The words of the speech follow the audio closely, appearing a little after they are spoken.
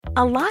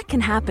A lot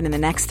can happen in the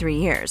next 3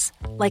 years.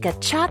 Like a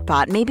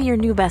chatbot may be your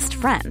new best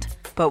friend.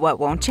 But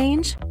what won't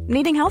change?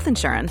 Needing health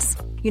insurance.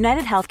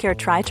 United Healthcare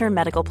Tri-Term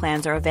Medical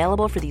Plans are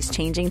available for these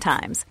changing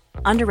times.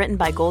 Underwritten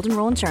by Golden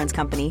Rule Insurance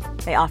Company,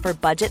 they offer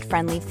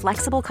budget-friendly,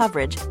 flexible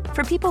coverage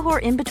for people who are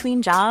in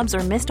between jobs or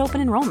missed open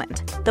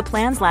enrollment. The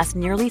plans last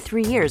nearly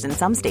 3 years in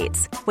some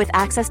states, with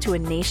access to a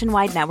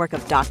nationwide network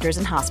of doctors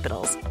and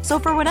hospitals. So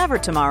for whatever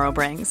tomorrow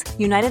brings,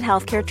 United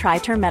Healthcare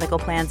Tri-Term Medical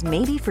Plans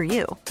may be for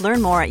you.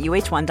 Learn more at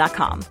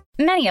uh1.com.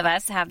 Many of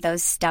us have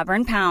those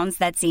stubborn pounds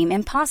that seem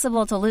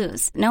impossible to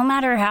lose, no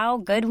matter how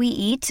good we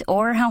eat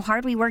or how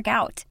hard we work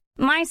out.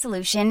 My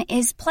solution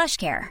is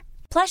PlushCare.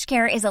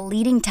 PlushCare is a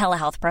leading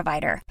telehealth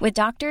provider with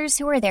doctors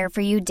who are there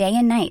for you day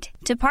and night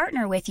to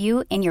partner with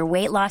you in your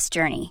weight loss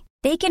journey.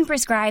 They can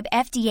prescribe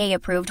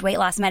FDA-approved weight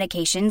loss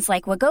medications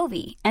like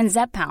Wegovy and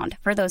Zepbound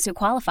for those who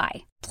qualify.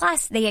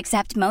 Plus, they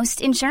accept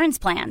most insurance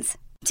plans.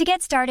 To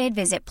get started,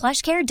 visit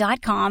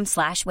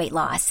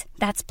plushcare.com/weightloss.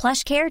 That's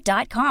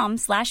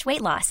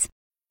plushcare.com/weightloss.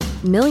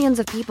 Millions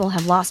of people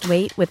have lost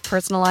weight with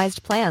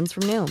personalized plans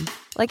from Noom.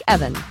 Like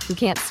Evan, who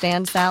can't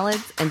stand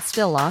salads and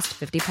still lost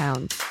 50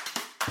 pounds.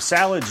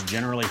 Salads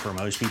generally for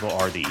most people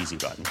are the easy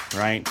button,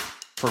 right?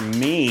 For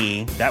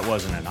me, that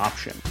wasn't an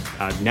option.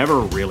 I never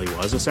really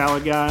was a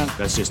salad guy.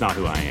 That's just not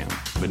who I am.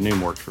 But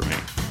Noom worked for me.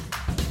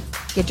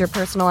 Get your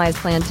personalized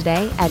plan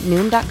today at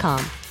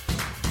Noom.com.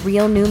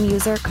 Real Noom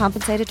user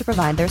compensated to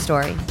provide their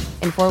story.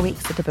 In 4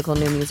 weeks, the typical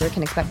Noom user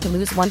can expect to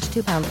lose 1 to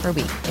 2 pounds per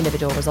week.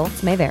 Individual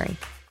results may vary.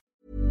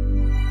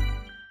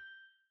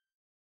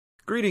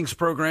 Greetings,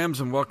 programs,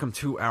 and welcome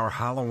to our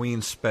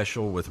Halloween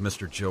special with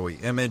Mr. Joey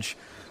Image.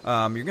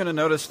 You're going to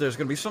notice there's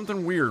going to be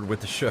something weird with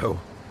the show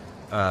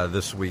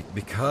this week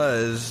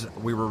because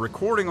we were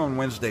recording on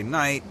Wednesday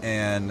night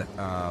and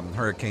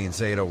Hurricane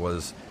Zeta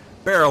was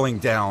barreling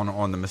down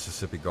on the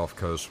Mississippi Gulf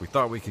Coast. We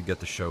thought we could get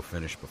the show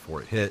finished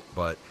before it hit,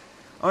 but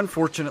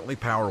unfortunately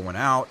power went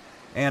out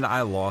and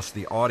I lost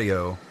the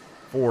audio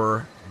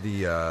for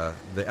the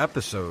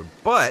episode.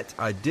 But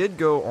I did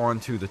go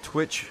onto the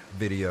Twitch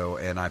video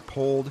and I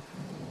pulled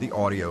the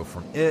audio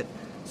from it.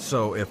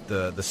 So if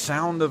the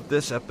sound of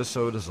this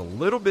episode is a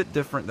little bit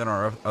different than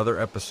our other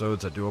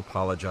episodes, I do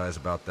apologize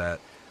about that.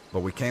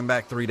 But we came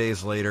back 3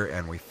 days later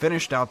and we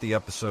finished out the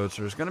episode.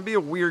 So there's going to be a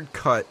weird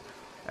cut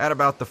at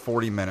about the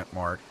 40-minute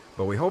mark.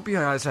 But we hope you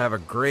guys have a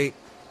great,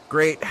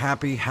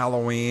 happy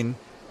Halloween.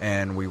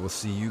 And we will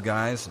see you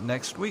guys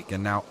next week.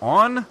 And now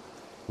on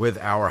with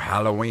our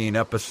Halloween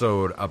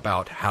episode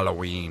about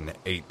Halloween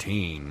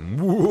 18.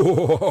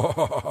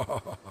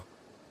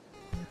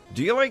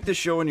 Do you like the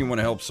show and you want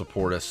to help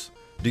support us?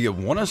 Do you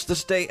want us to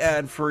stay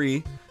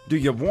ad-free? Do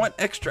you want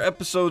extra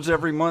episodes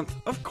every month?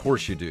 Of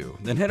course you do.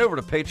 Then head over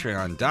to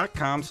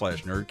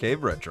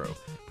patreon.com/nerdcaveretro.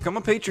 Become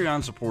a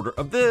Patreon supporter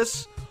of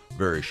this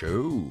very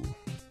show.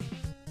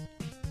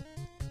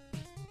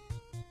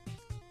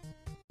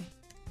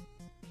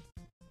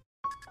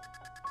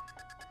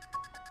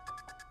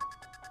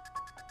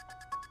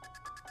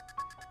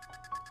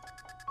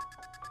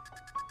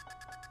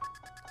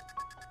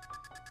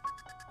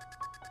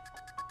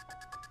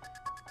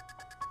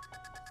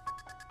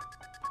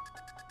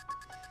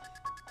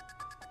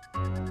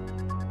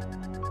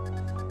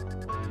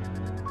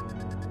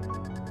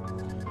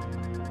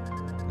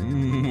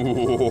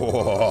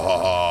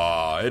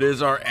 It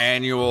is our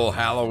annual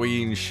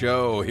Halloween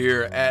show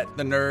here at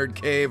the Nerd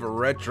Cave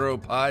Retro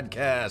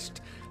Podcast.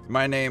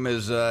 My name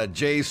is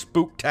Jay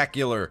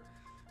Spooktacular.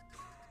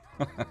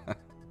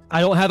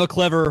 I don't have a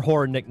clever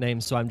horror nickname,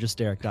 so I'm just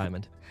Derek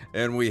Diamond.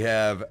 And we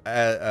have,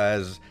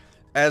 as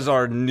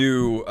our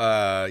new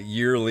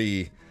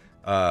yearly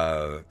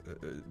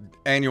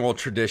annual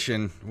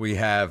tradition, we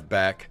have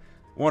back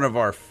one of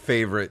our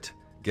favorite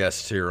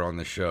guests here on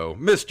the show,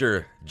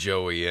 Mr.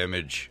 Joey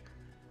Image.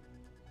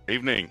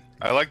 Evening.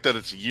 I like that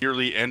it's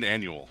yearly and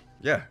annual.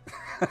 Yeah.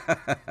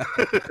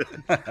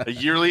 A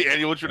yearly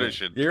annual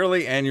tradition.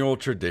 Yearly annual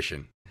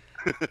tradition.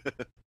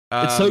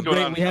 It's so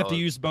great we have to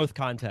use both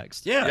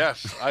contexts. Yeah.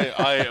 Yes,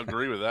 I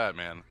agree with that,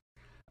 man.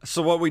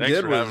 So what we Thanks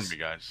did for was, having me,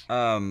 guys.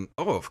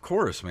 of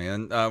course,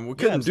 man. We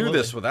couldn't do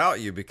this without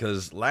you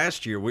because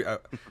last year we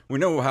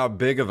know how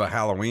big of a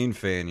Halloween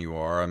fan you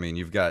are. I mean,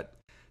 you've got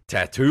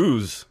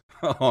tattoos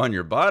on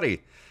your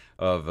body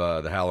of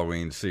the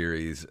Halloween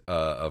series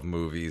of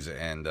movies.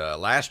 And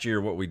last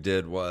year what we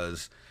did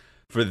was,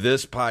 for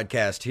this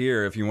podcast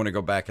here, if you want to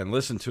go back and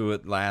listen to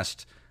it,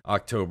 last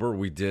October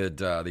we did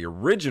the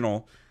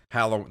original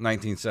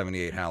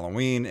 1978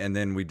 Halloween, and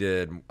then we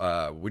did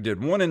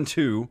 1 and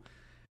 2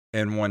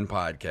 in one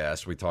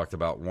podcast. We talked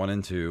about 1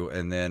 and 2,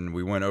 and then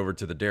we went over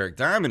to the Derek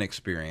Diamond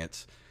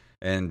Experience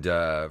and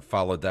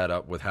followed that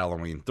up with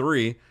Halloween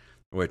 3,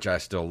 which I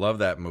still love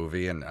that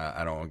movie, and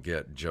I don't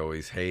get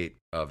Joey's hate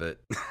of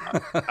it.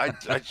 I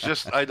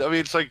mean,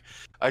 it's like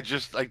I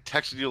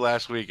texted you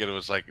last week, and it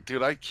was like,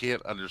 dude, I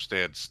can't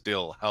understand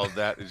still how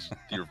that is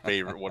your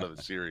favorite one of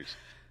the series.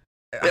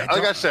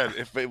 Like I said,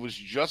 if it was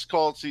just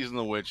called Season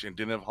of the Witch and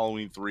didn't have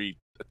Halloween 3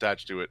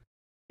 attached to it,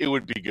 it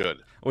would be good.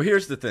 Well,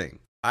 here's the thing.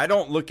 I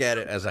don't look at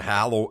it as a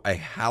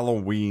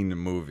Halloween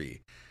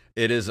movie.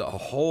 It is a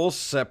whole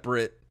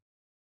separate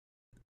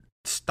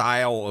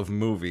style of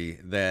movie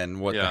than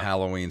what the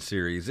Halloween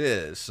series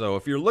is. So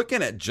if you're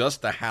looking at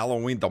just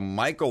the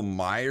Michael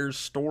Myers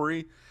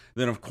story,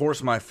 then of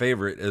course my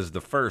favorite is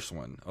the first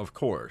one, of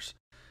course.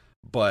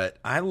 But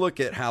I look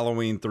at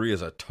Halloween 3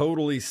 as a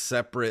totally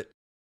separate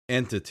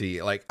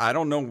entity. Like, I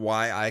don't know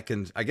why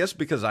I guess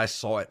because I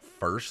saw it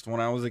first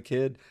when I was a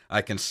kid,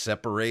 I can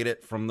separate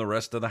it from the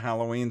rest of the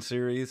Halloween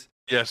series.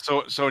 Yeah,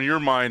 so in your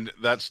mind,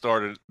 that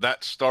started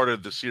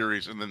the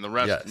series, and then the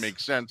rest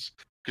makes sense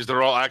because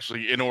they're all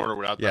actually in order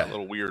without that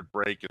little weird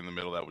break in the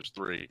middle. That was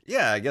 3.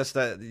 Yeah, I guess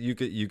that you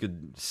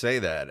could say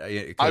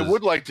that. I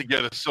would like to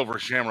get a Silver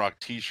Shamrock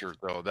T-shirt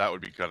though. That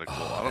would be kind of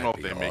cool. I don't know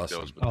if they make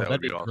those, but that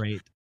would be awesome.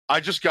 Great. I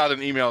just got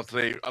an email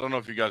today. I don't know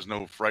if you guys know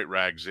who Fright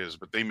Rags is,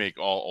 but they make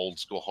all old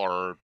school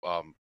horror,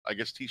 I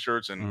guess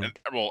T-shirts and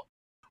a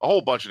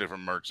whole bunch of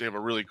different merch. They have a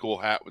really cool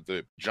hat with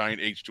the giant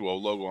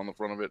H2O logo on the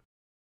front of it.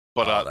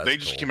 But they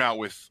just came out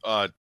with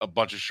a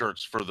bunch of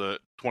shirts for the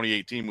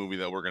 2018 movie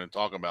that we're going to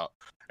talk about,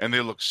 and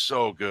they look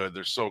so good.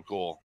 They're so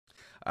cool.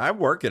 I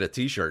work at a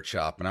T-shirt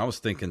shop, and I was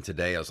thinking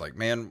today, I was like,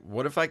 man,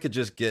 what if I could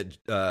just get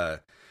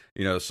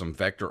some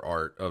vector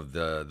art of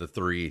the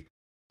 3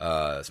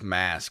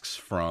 masks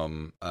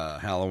from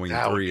Halloween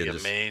 3 and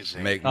just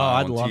amazing. Make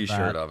my own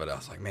T-shirt of it. I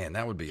was like, man,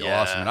 that would be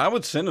awesome. And I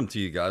would send them to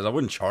you guys. I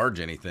wouldn't charge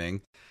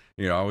anything.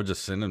 I would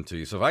just send them to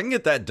you. So if I can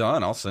get that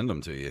done, I'll send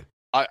them to you.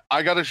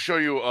 I got to show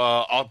you.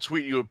 I'll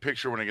tweet you a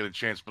picture when I get a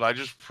chance. But I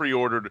just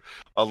pre-ordered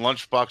a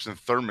lunchbox and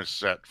thermos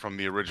set from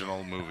the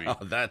original movie. Oh,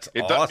 that's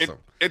awesome!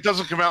 It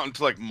doesn't come out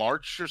until like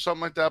March or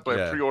something like that. But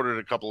I pre-ordered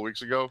it a couple of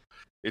weeks ago.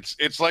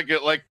 It's like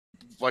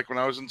when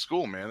I was in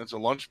school, man. It's a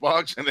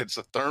lunchbox and it's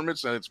a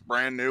thermos and it's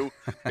brand new.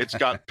 It's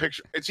got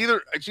picture. It's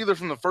either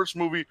from the first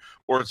movie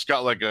or it's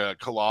got like a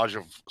collage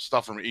of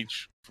stuff from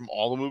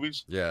all the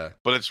movies. Yeah,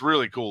 but it's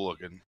really cool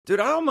looking. Dude,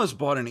 I almost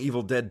bought an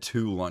Evil Dead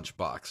 2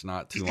 lunchbox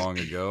not too long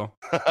ago.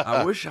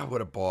 I wish I would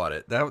have bought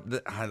it.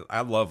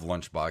 I love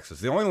lunchboxes.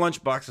 The only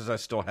lunchboxes I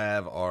still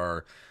have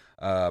are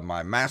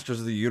my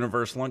Masters of the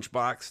Universe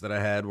lunchbox that I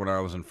had when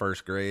I was in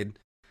first grade.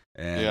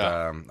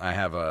 And I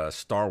have a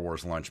Star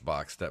Wars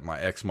lunchbox that my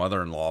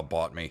ex-mother-in-law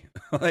bought me,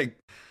 like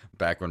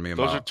back when me and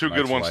those are two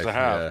good ones to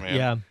have, man.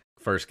 Yeah,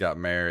 first got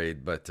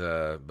married. But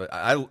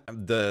I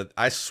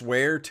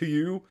swear to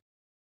you,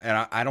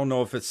 and I don't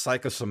know if it's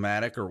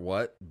psychosomatic or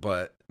what,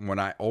 but when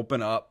I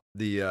open up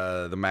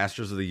the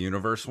Masters of the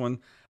Universe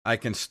one, I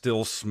can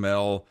still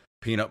smell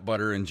peanut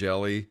butter and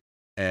jelly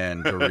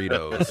and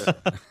Doritos.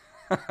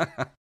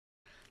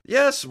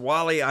 Yes,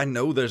 Wally, I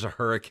know there's a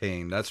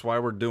hurricane. That's why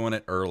we're doing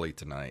it early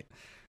tonight.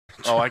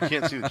 Oh, I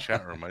can't see the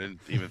chat room. I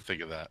didn't even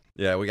think of that.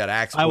 Yeah, we got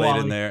Axeblade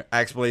in there.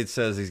 Axeblade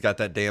says he's got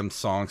that damn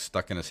song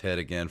stuck in his head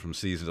again from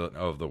Season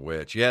of the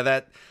Witch.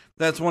 Yeah,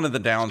 that's one of the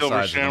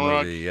downsides of the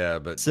movie. Yeah,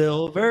 but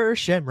Silver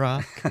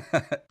Shamrock.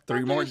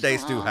 3 more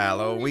days to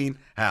Halloween.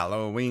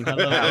 Halloween.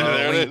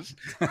 There it is.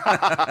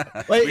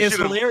 It's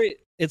hilarious.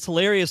 It's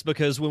hilarious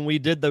because when we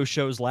did those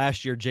shows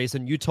last year,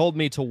 Jason, you told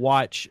me to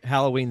watch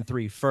Halloween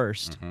 3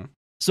 first. Mm-hmm.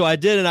 So I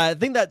did, and I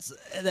think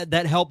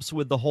that helps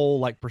with the whole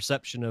like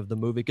perception of the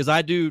movie, because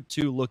I do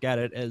too look at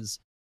it as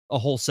a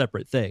whole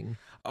separate thing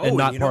and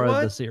not part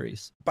of the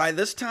series. By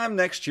this time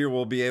next year,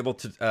 we'll be able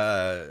to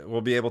discuss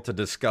we'll be able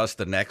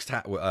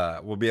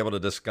to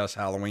discuss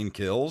Halloween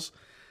Kills.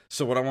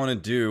 So what I want to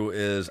do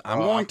is I'm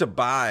going to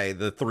buy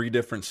the 3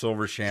 different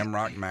Silver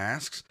Shamrock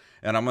masks,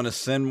 and I'm going to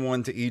send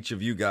one to each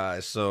of you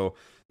guys. So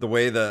the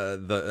way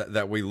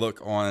that we look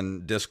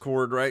on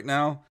Discord right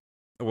now,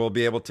 we'll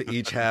be able to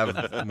each have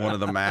one of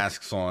the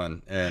masks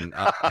on, and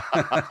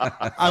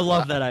I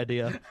love that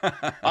idea.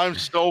 I'm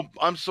so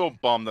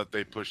bummed that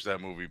they pushed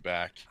that movie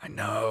back. I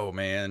know,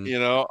 man.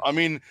 I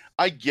mean,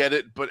 I get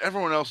it, but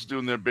everyone else is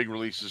doing their big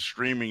releases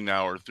streaming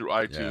now or through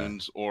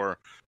iTunes or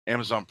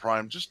Amazon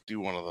Prime. Just do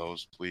one of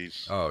those,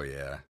 please. Oh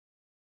yeah.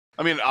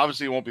 I mean,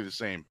 obviously it won't be the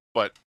same,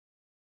 but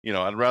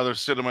I'd rather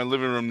sit in my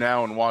living room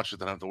now and watch it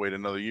than have to wait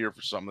another year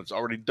for something that's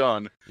already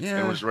done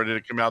and was ready to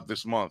come out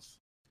this month.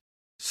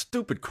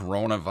 Stupid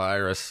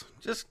coronavirus.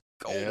 Just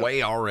go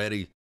away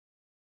already.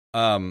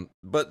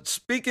 But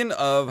speaking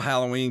of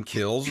Halloween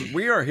Kills,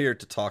 we are here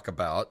to talk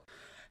about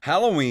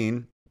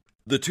Halloween,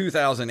 the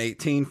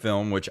 2018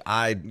 film, which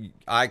I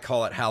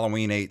call it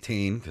Halloween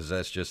 18 because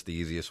that's just the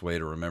easiest way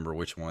to remember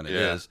which one it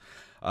is.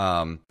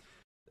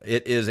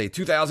 It is a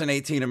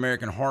 2018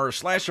 American horror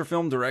slasher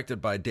film directed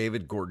by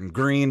David Gordon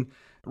Green,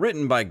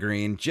 written by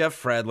Green,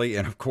 Jeff Fradley,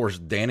 and of course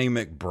Danny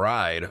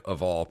McBride,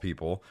 of all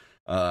people.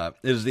 It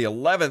is the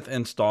 11th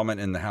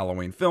installment in the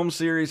Halloween film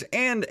series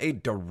and a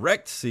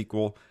direct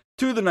sequel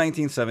to the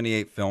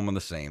 1978 film of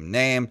the same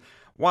name,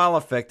 while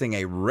affecting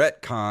a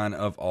retcon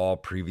of all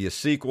previous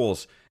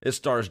sequels. It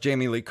stars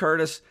Jamie Lee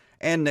Curtis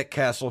and Nick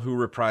Castle, who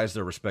reprise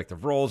their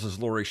respective roles as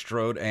Laurie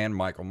Strode and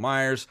Michael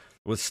Myers,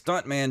 with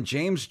stuntman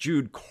James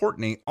Jude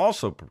Courtney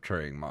also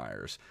portraying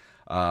Myers.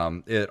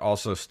 It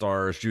also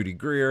stars Judy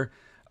Greer,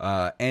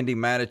 Andy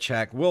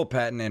Matichak, Will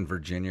Patton, and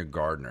Virginia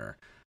Gardner.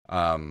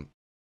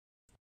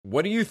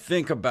 What did you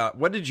think about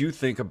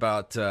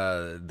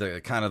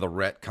the kind of the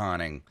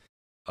retconning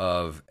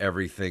of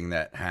everything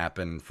that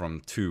happened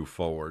from 2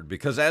 forward?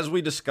 Because as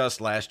we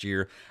discussed last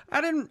year,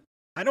 I don't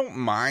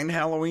mind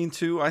Halloween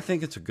 2. I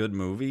think it's a good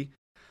movie,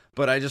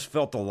 but I just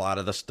felt a lot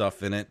of the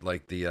stuff in it,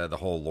 like the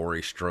whole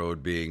Laurie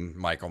Strode being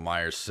Michael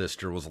Myers'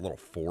 sister, was a little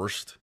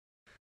forced.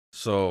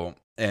 So,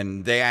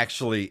 and they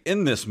actually,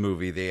 in this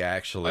movie,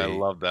 I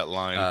love that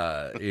line.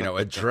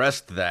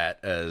 Addressed that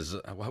as,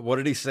 what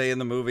did he say in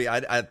the movie?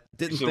 I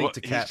didn't think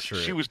to capture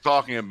it. She was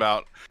talking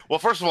about, well,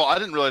 first of all, I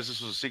didn't realize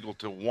this was a sequel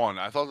to 1.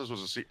 I thought this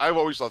was I've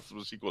always thought this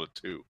was a sequel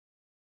to 2.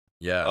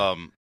 Yeah.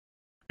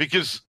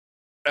 Because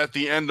at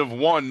the end of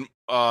 1,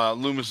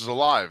 Loomis is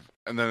alive.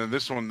 And then in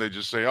this one, they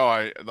just say, "Oh,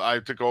 I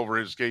took over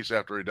his case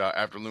after he died,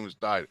 after Loomis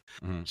died."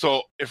 Mm-hmm.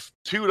 So if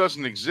 2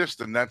 doesn't exist,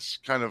 then that's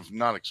kind of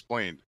not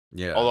explained.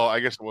 Yeah. Although I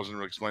guess it wasn't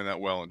really explained that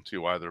well in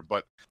 2 either.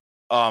 But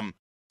I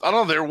don't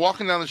know. They were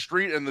walking down the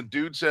street, and the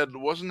dude said,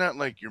 "Wasn't that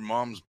like your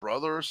mom's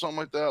brother or something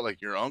like that? Like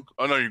your uncle?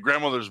 Oh no, your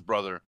grandmother's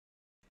brother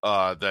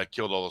that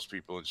killed all those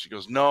people." And she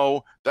goes,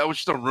 "No, that was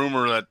just a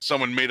rumor that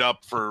someone made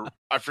up for."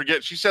 I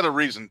forget. She said a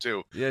reason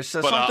too. Yeah, she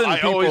said but something. I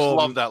always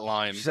love that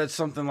line. She said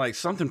something like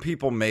something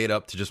people made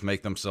up to just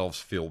make themselves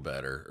feel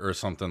better, or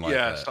something like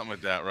that. Yeah, something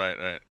like that.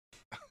 Right.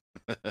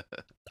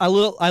 I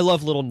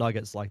love little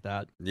nuggets like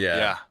that.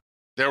 Yeah.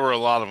 There were a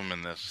lot of them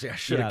in this. See, I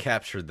should have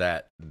captured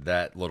that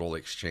little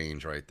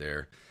exchange right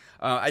there.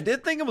 I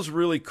did think it was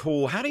really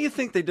cool. How do you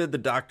think they did the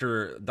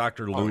Dr.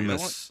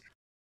 Loomis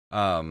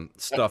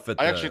stuff at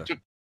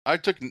I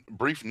took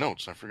brief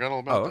notes. I forgot all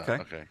about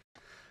that. Okay.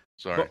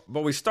 Sorry.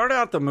 But we start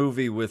out the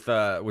movie with 2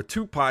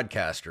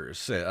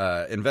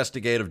 podcasters,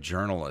 investigative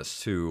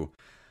journalists who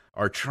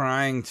are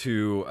trying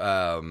to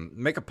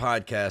make a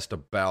podcast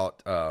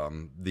about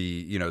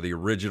the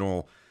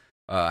original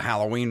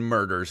Halloween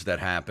murders that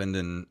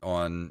happened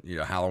on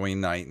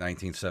Halloween night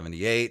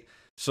 1978.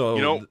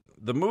 So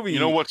the movie.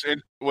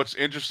 What's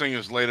interesting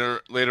is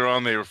later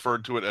on they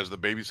referred to it as the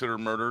Babysitter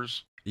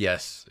Murders.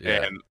 Yes,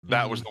 yeah. And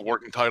that was the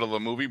working title of the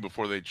movie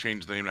before they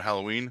changed the name to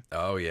Halloween.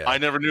 Oh yeah, I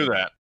never knew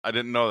that. I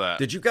didn't know that.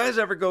 Did you guys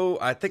ever go?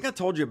 I think I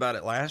told you about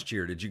it last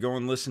year. Did you go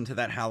and listen to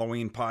that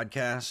Halloween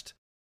podcast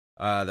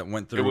that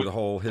went through the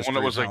whole history?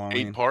 One that was of like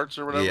Halloween? 8 parts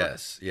or whatever.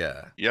 Yes,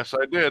 yeah. Yes,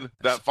 I did.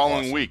 That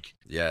following week.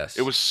 Yes,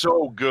 it was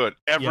so good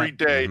every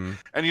day. Mm-hmm.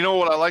 And you know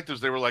what I liked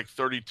is they were like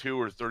 32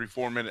 or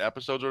 34-minute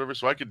episodes or whatever,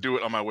 so I could do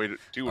it on my way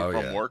to and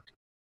from work.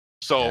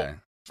 So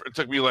it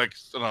took me like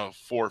 4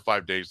 or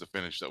 5 days to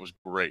finish. That was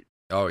great.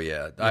 Oh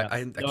yeah,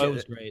 it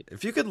was great.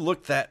 If you could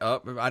look that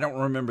up, I don't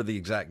remember the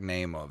exact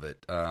name of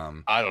it.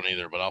 I don't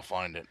either, but I'll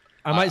find it.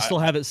 I might still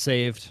have it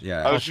saved.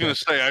 Yeah, I was going to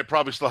say I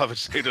probably still have it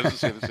saved. It doesn't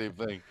say the same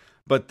thing.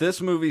 But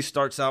this movie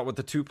starts out with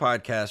the 2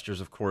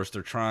 podcasters. Of course,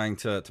 they're trying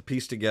to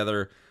piece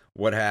together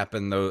what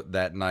happened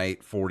that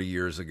night 40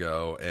 years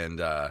ago, and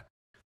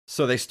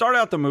so they start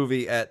out the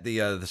movie at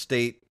the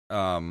state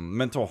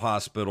mental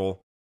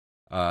hospital.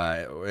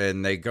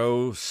 And they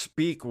go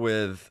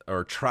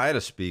try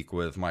to speak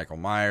with Michael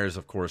Myers.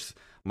 Of course,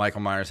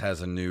 Michael Myers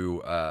has a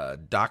new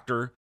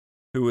doctor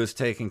who is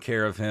taking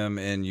care of him,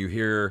 and you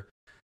hear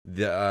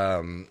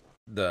the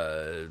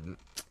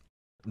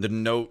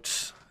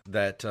notes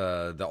that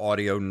the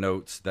audio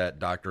notes that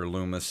Dr.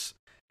 Loomis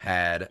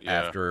had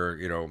after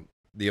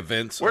the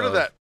events.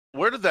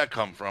 Where did that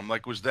come from?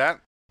 Like,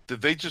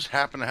 did they just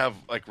happen to have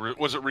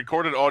was it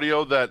recorded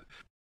audio that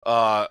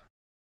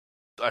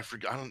I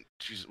forgot.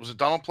 Was it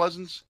Donald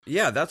Pleasance?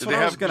 Yeah, that's what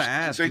I was going to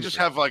ask. Did they just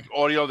have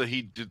audio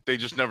that they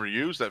just never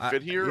used that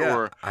fit here,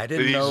 or I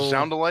didn't did know. They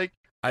sound alike?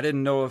 I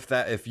didn't know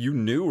if you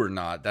knew or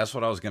not. That's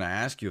what I was going to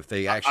ask you. If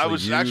they actually, I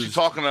was actually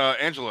talking to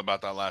Angela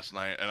about that last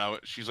night, and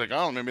she's like,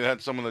 "Oh, maybe they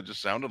had someone that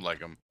just sounded like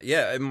him."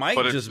 Yeah, it might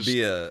just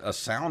be a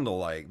sound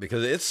alike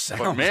because it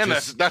sounds. But man,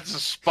 that's a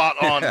spot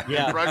on.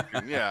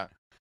 Yeah.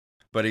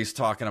 But he's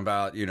talking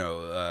about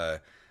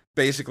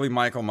basically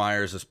Michael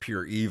Myers is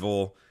pure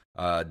evil.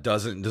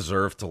 Doesn't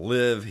deserve to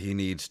live. He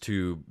needs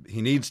to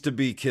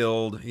be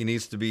killed. He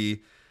needs to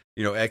be,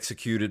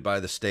 executed by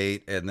the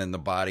state, and then the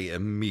body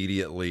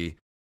immediately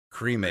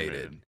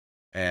cremated.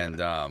 And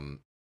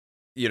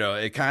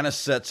it kind of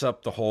sets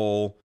up the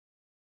whole,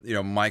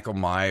 Michael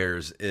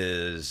Myers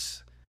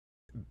is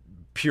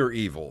pure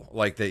evil,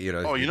 like that.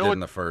 In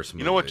the first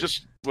movie.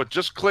 What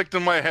just clicked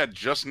in my head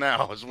just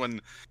now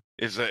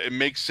is it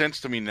makes sense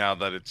to me now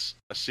that it's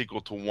a sequel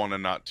to 1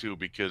 and not 2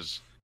 because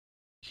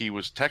he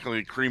was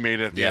technically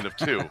cremated at the end of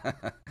 2.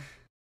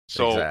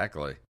 So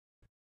exactly.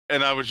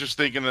 And I was just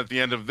thinking at the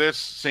end of this,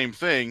 same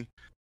thing.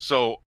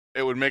 So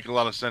it would make a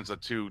lot of sense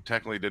that 2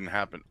 technically didn't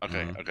happen.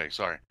 Okay,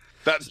 sorry.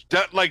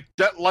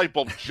 That light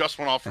bulb just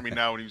went off for me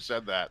now when you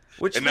said that.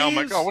 Now I'm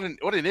like, oh,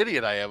 what an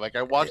idiot I am. Like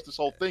I watched this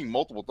whole thing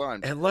multiple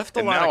times. It left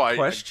a lot of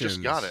questions. I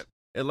just got it.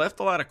 It left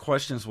a lot of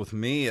questions with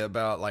me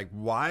about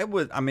why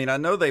would I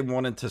know they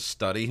wanted to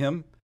study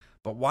him,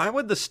 but why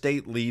would the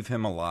state leave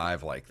him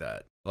alive like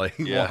that? Why?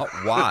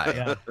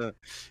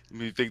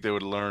 You think they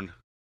would learn?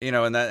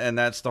 And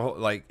that's the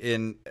whole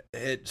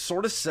it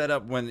sort of set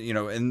up when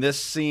in this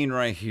scene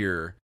right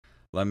here.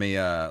 Let me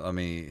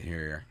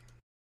hear.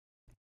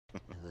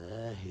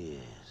 There he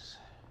is.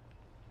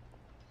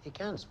 He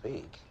can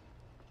speak.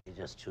 He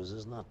just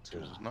chooses not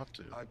to.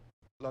 I'd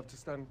love to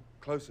stand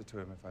closer to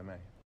him, if I may.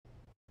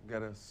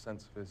 Get a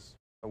sense of his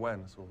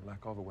awareness or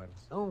lack of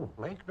awareness. Oh,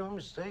 make no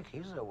mistake,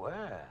 he's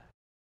aware.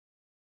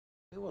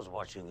 He was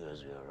watching you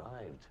as you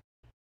arrived.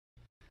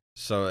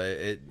 So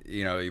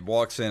he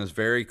walks in, it's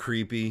very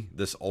creepy,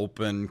 this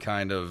open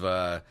kind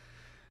of,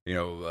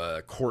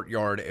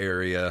 courtyard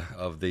area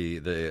of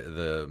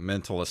the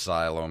mental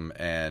asylum.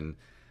 And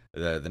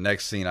the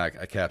next scene I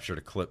captured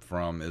a clip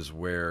from is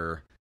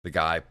where the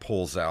guy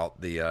pulls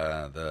out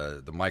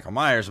the Michael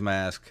Myers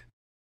mask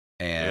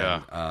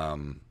and,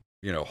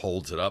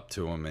 holds it up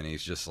to him, and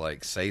he's just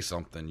like, say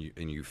something,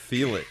 and you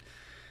feel it.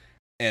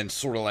 And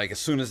sort of like as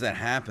soon as that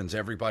happens,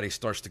 everybody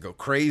starts to go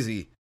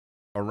crazy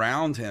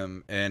around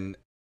him, and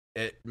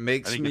it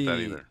makes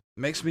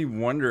me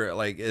wonder,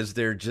 like, is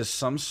there just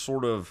some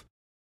sort of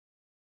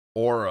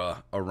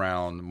aura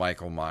around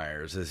Michael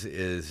Myers?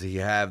 Is he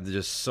have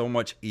just so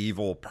much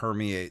evil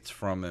permeates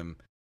from him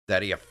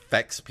that he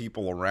affects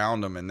people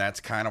around him, and that's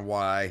kind of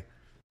why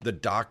the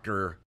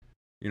doctor,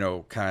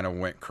 kind of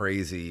went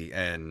crazy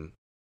and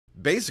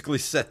basically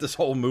set this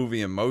whole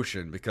movie in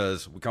motion,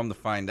 because we come to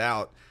find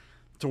out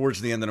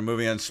towards the end of the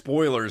movie, and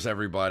spoilers,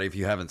 everybody, if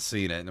you haven't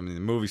seen it. I mean, the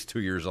movie's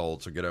 2 years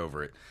old, so get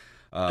over it.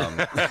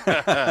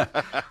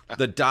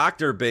 The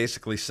doctor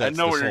basically sets.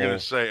 I know what you're going to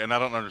say, and I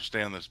don't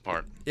understand this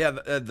part. Yeah,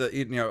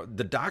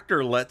 the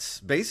doctor lets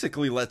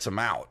him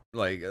out.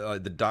 Like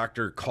the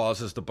doctor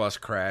causes the bus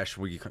crash.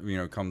 We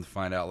come to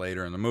find out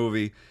later in the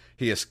movie,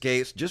 he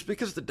escapes just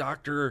because the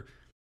doctor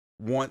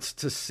wants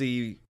to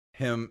see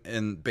him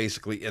in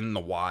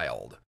the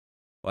wild,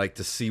 like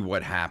to see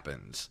what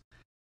happens.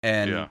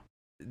 And yeah.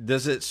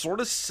 Does it sort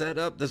of set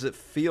up? Does it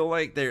feel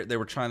like they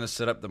were trying to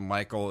set up that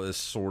Michael is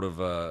sort of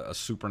a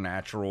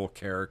supernatural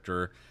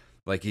character,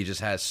 like he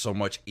just has so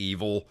much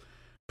evil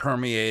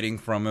permeating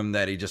from him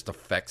that he just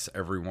affects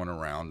everyone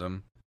around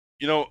him?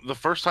 The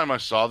first time I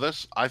saw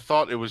this, I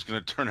thought it was going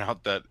to turn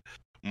out that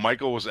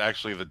Michael was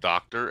actually the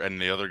doctor,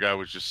 and the other guy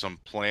was just some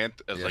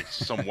plant, like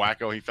some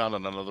wacko he found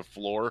on another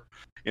floor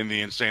in the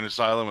insane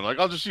asylum, and like,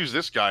 I'll just use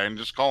this guy and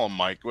just call him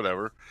Mike,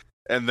 whatever.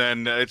 And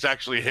then it's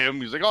actually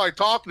him. He's like, oh, I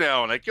talk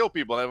now and I kill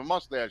people. I have a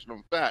mustache and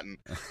I'm fat, and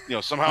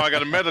somehow I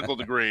got a medical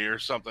degree or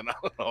something.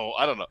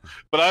 I don't know.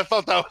 But I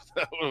thought that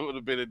would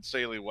have been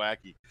insanely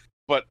wacky.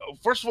 But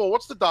first of all,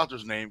 what's the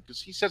doctor's name? Because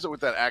he says it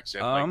with that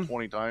accent like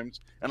 20 times,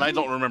 and I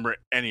don't remember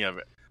any of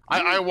it.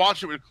 I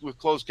watched it with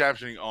closed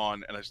captioning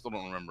on, and I still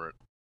don't remember it.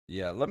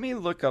 Yeah, let me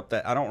look up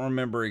that. I don't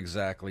remember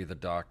exactly the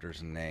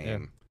doctor's name. Yeah.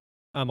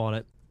 I'm on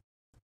it.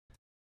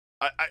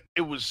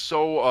 It was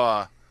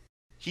so.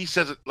 He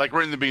says it like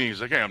right in the beginning. He's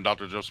like, "Hey, I'm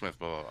Dr. Joe Smith."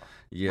 Blah, blah, blah.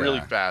 Yeah. Really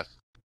fast,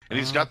 and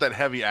he's got that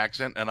heavy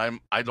accent, and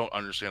I don't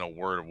understand a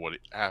word of what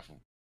I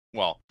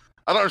don't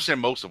understand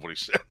most of what he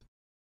said.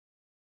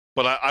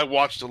 But I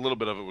watched a little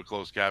bit of it with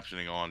closed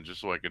captioning on, just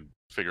so I could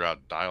figure out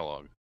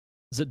dialogue.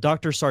 Is it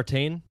Dr.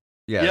 Sartain?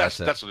 Yeah, yes,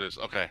 that's what it is.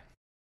 Okay.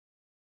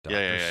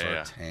 Dr.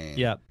 Sartain.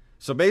 Yeah.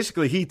 So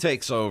basically, he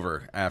takes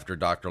over after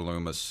Dr.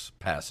 Loomis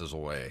passes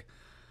away.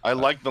 I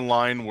like the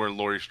line where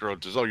Laurie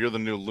Strode says, "Oh, you're the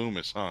new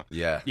Loomis, huh?"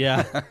 Yeah.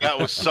 That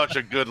was such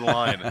a good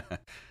line.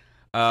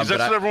 Because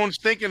that's what everyone's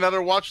thinking now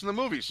they're watching the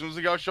movie. As soon as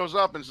the guy shows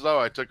up and says, "Oh,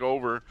 I took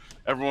over,"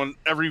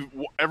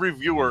 every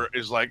viewer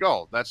is like,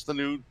 "Oh, that's going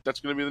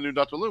to be the new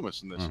Dr.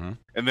 Loomis in this." Mm-hmm.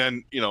 And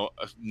then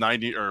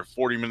 90 or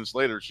 40 minutes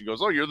later, she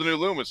goes, "Oh, you're the new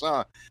Loomis,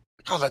 huh?"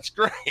 Like, oh, that's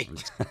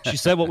great. She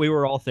said what we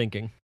were all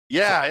thinking.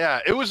 Yeah.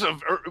 It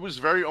was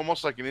very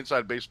almost like an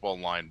inside baseball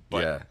line,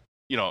 but. Yeah.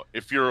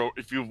 If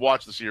you've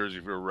watched the series,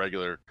 if you're a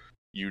regular,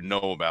 you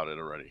know about it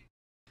already,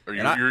 or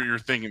you're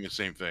thinking the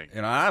same thing.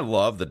 And I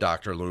love the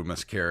Dr.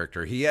 Loomis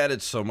character. He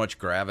added so much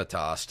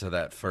gravitas to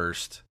the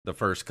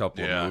first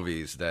couple of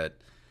movies that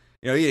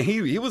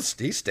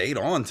he stayed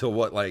on till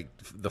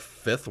the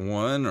fifth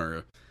one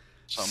or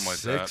something like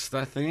sixth,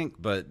 that. I think.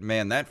 But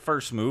man, that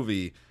first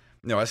movie,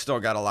 I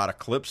still got a lot of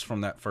clips from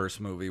that first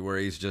movie where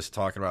he's just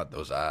talking about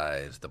those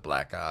eyes, the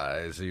black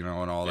eyes, and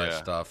all that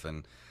stuff,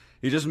 and.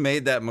 He just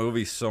made that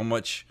movie so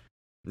much,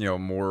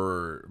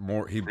 more.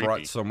 He creepy.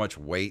 Brought so much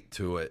weight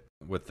to it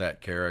with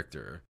that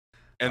character,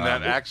 and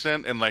that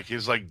accent, and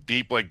his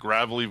deep,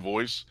 gravelly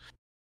voice.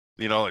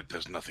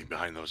 There's nothing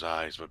behind those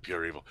eyes but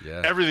pure evil.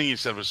 Yeah. Everything he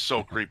said was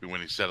so creepy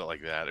when he said it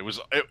like that.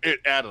 It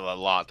added a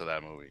lot to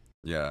that movie.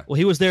 Yeah. Well,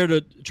 he was there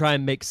to try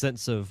and make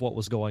sense of what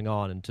was going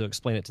on and to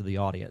explain it to the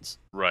audience.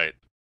 Right.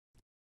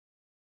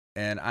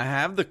 And I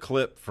have the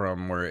clip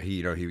from where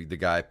the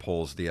guy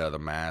pulls the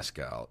mask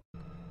out.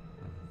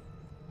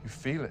 You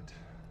feel it,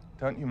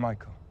 don't you,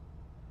 Michael?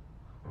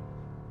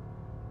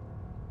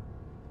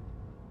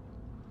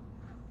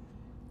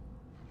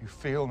 You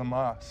feel the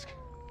mask.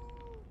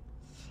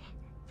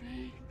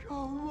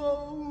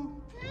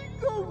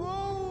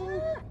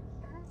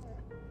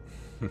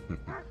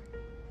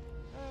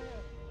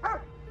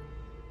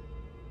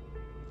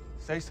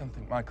 Say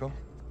something, Michael.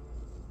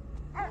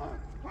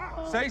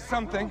 Say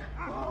something.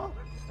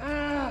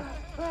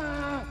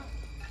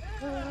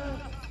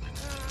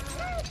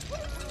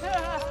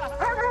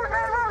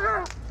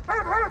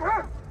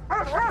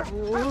 can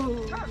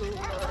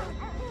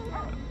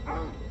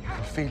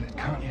feel it,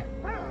 can't you?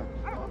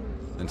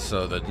 And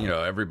so that,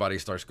 everybody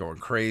starts going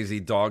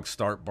crazy. Dogs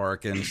start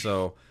barking.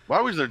 So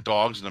why was there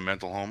dogs in a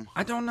mental home?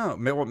 I don't know.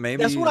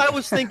 Maybe that's what I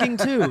was thinking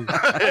too.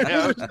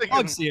 I was thinking,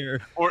 dogs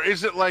here. Or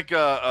is it like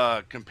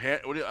a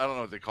companion? I don't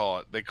know what they call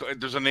it.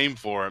 There's a name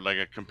for it, like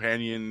a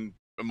companion,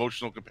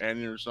 emotional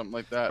companion, or something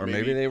like that. Or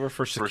maybe they were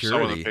for security. For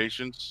some of the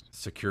patients,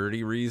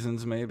 security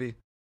reasons, maybe.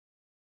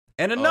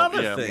 And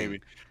another thing.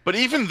 Maybe. But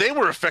even they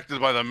were affected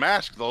by the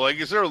mask, though.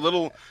 Like, is there a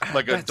little,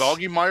 like a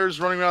Doggy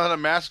Myers running around with a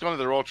mask on?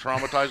 They're all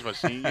traumatized by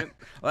seeing it.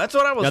 Well, that's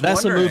what I was wondering.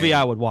 That's a movie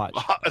I would watch.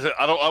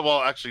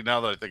 Well, actually,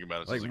 now that I think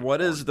about it, like what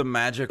is the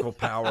magical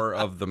power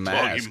of the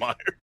mask? Doggy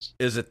Myers.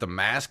 Is it the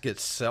mask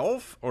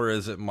itself, or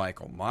is it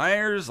Michael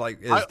Myers?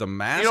 Like, is the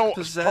mask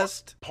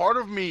possessed? Part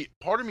of me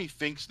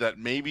thinks that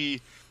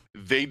maybe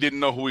they didn't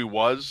know who he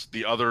was,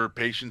 the other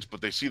patients,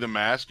 but they see the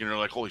mask and they're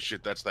like, "Holy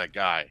shit, that's that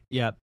guy."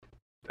 Yeah.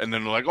 And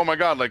then they're like, "Oh my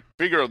god, like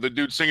Figaro, the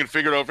dude singing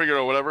Figaro,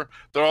 whatever."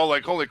 They're all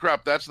like, "Holy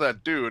crap, that's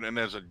that dude!" And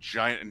there's a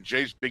giant, and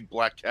Jay's big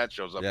black cat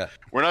shows up. Yeah.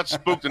 We're not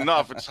spooked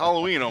enough. It's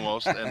Halloween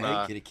almost, and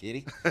hey,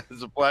 kitty.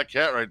 there's a black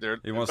cat right there.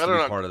 He wants to be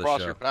part of the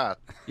show. Your path.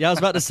 Yeah, I was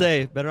about to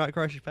say, better not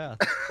cross your path.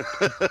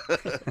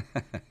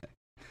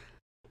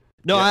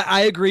 No, yeah.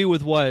 I agree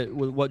with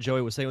what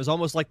Joey was saying. It was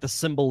almost like the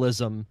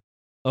symbolism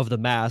of the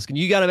mask, and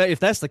you got to,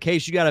 if that's the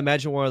case, you got to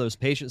imagine one of those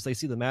patients. They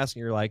see the mask,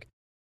 and you're like,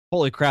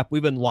 holy crap,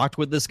 we've been locked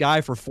with this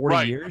guy for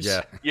 40 years.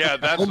 Yeah.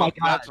 That's oh my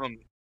God.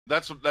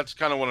 That's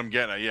kind of what I'm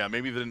getting at. Yeah,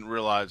 maybe they didn't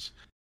realize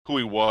who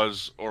he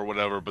was or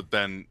whatever, but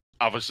then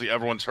obviously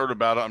everyone's heard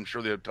about it. I'm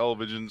sure they have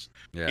televisions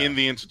in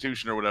the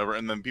institution or whatever,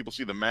 and then people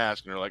see the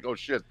mask and they're like, oh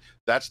shit,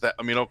 that's that.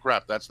 I mean, oh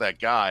crap, that's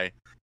that guy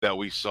that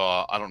we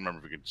saw. I don't remember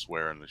if we could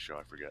swear in the show.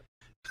 I forget.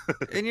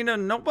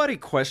 And nobody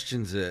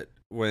questions it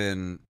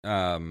when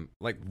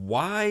like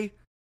why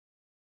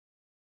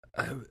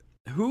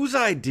whose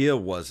idea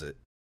was it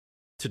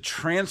to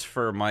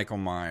transfer Michael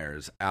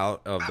Myers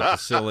out of the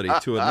facility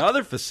to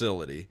another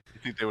facility?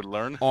 You think they would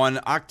learn? On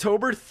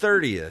October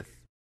 30th,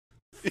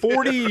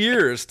 40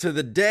 years to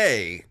the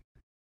day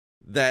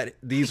that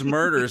these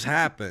murders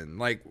happened.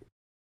 Like,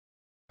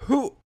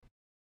 who?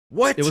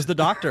 What? It was the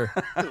doctor.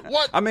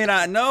 What? I mean,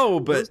 I know,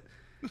 but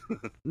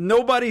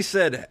nobody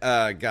said,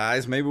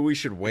 guys, maybe we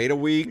should wait a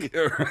week.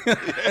 November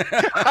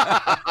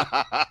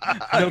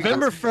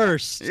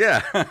 1st.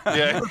 Yeah.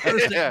 November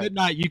 1st at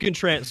midnight, you can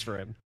transfer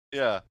him.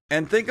 Yeah,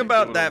 and think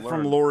about that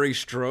from Laurie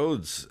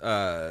Strode's,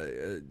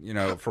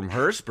 from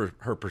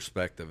her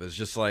perspective. It's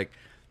just like,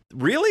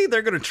 really,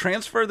 they're going to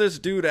transfer this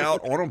dude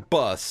out on a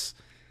bus?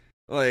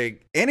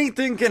 Like,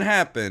 anything can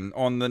happen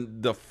on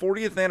the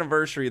 40th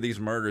anniversary of these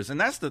murders, and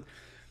that's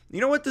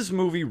what this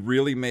movie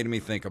really made me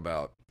think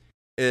about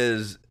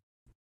is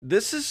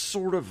this is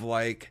sort of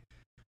like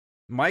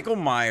Michael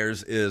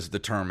Myers is the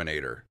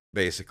Terminator,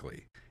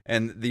 basically,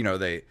 and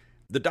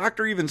the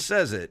doctor even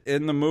says it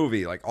in the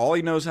movie. Like, all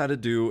he knows how to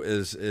do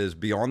is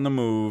be on the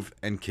move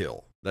and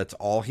kill. That's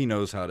all he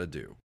knows how to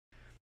do.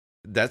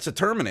 That's a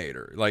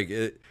Terminator. Like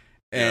it,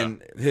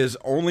 and his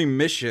only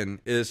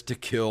mission is to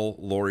kill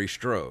Laurie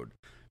Strode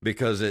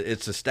because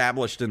it's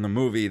established in the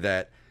movie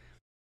that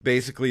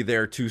basically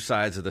they're two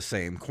sides of the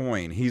same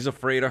coin. He's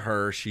afraid of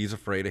her. She's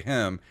afraid of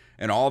him.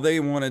 And all they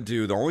want to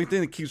do, the only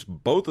thing that keeps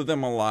both of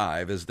them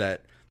alive is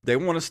that they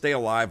want to stay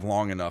alive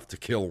long enough to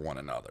kill one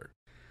another.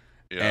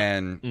 Yeah.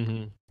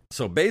 And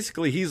so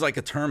basically he's like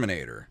a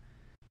Terminator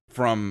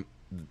from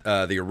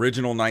the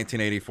original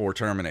 1984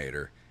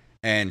 Terminator.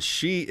 And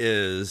she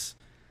is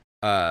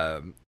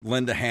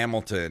Linda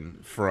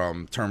Hamilton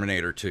from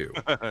Terminator 2.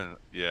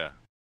 Yeah.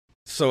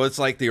 So it's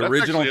like the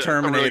original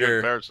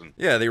Terminator.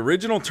 Really the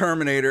original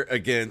Terminator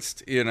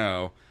against,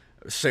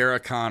 Sarah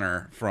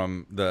Connor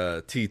from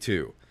the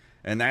T2.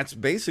 And that's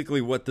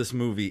basically what this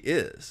movie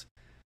is.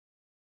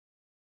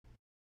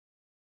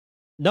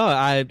 No,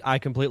 I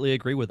completely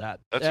agree with that.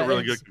 That's a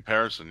really good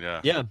comparison, yeah.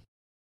 Yeah.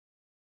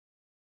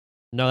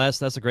 No,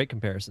 that's a great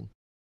comparison.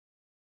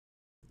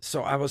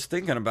 So I was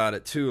thinking about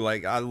it too.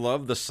 Like, I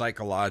love the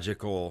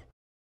psychological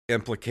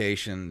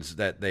implications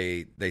that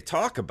they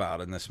talk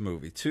about in this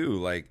movie too.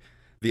 Like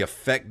the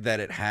effect that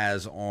it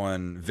has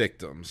on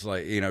victims.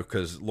 Like,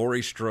 because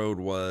Laurie Strode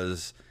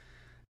was,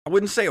 I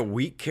wouldn't say a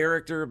weak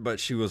character, but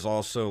she was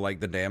also like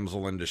the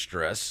damsel in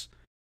distress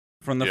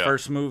from the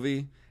first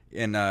movie.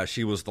 And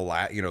she was the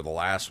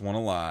last one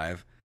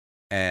alive,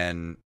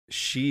 and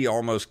she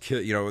almost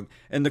killed.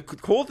 And the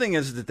cool thing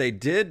is that they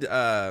did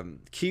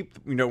keep,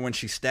 when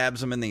she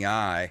stabs him in the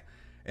eye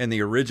in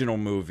the original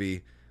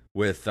movie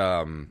with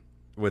the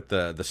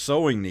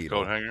sewing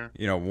needle, coat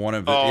hanger. One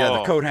of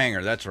the coat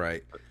hanger. That's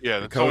right. Yeah,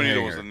 the sewing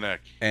needle was the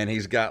neck, and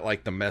he's got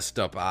like the messed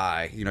up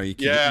eye. You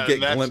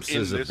get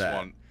glimpses of that.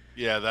 One.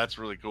 Yeah, that's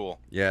really cool.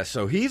 Yeah,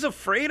 so he's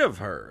afraid of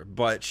her,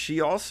 but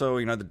she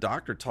also, the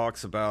doctor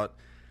talks about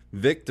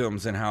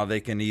victims and how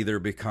they can either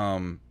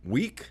become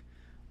weak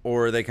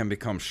or they can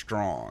become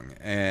strong.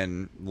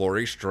 And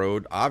Laurie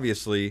Strode,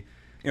 obviously,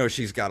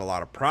 she's got a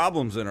lot of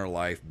problems in her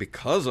life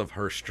because of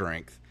her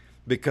strength,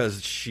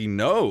 because she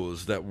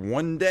knows that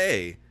one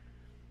day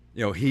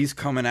he's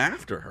coming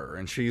after her,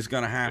 and she's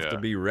going to have to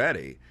be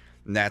ready.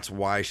 And that's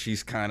why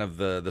she's kind of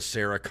the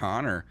Sarah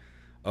Connor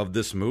of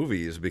this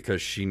movie, is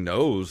because she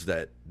knows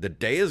that the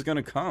day is going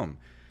to come.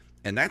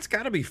 And that's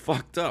got to be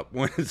fucked up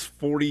when it's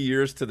 40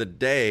 years to the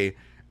day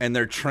and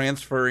they're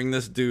transferring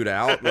this dude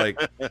out. Like,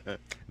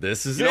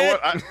 this is you know what?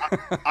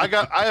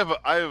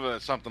 I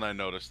have something I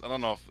noticed. I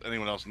don't know if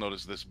anyone else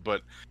noticed this,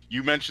 but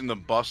you mentioned the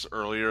bus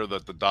earlier,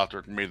 that the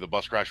doctor made the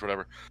bus crash or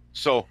whatever.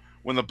 So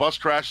when the bus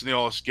crashed and they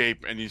all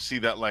escape, and you see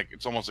that, like,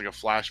 it's almost like a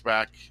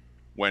flashback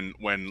when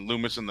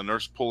Loomis and the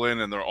nurse pull in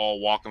and they're all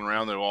walking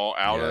around, they're all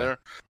out of there.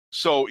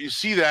 So you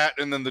see that,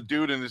 and then the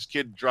dude and his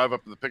kid drive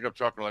up to the pickup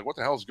truck and are like, what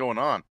the hell is going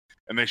on?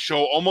 And they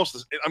show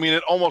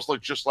it almost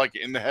looked just like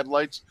in the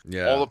headlights.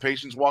 Yeah. All the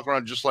patients walk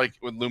around just like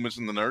with Loomis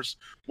and the nurse.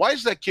 Why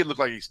does that kid look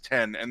like he's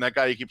 10 and that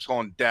guy he keeps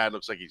calling dad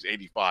looks like he's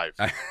 85?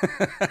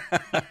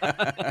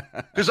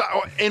 Because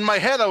in my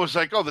head, I was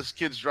like, oh, this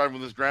kid's driving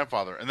with his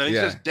grandfather. And then he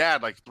says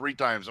dad like 3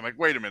 times. I'm like,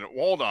 wait a minute,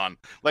 hold on.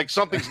 Like,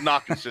 something's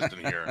not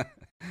consistent here.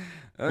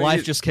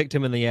 Life just kicked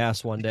him in the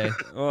ass one day.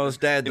 Well, his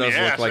dad does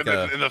look like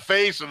in the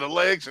face and the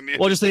legs and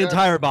just the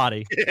entire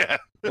body. Yeah.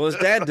 Well, his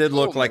dad did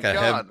look like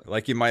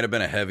like he might have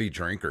been a heavy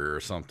drinker or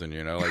something,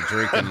 like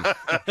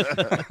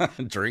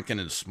drinking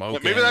and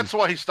smoking. Maybe that's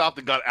why he stopped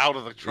and got out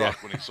of the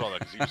truck when he saw that,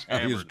 because he was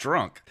hammered. He was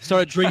drunk.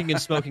 Started drinking and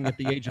smoking at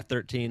the age of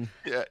 13.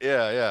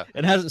 Yeah.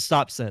 It hasn't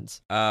stopped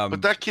since.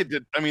 But that kid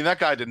did. I mean, that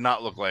guy did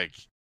not look like.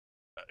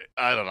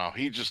 I don't know.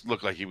 He just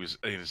looked like he was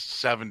in his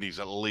 70s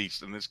at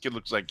least, and this kid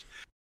looks like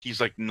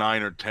he's like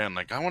 9 or 10.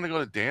 Like, I want to go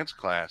to dance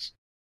class.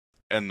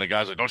 And the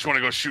guy's like, don't you want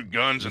to go shoot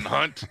guns and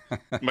hunt? I'm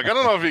like, I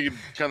don't know if you can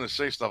kind of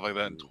say stuff like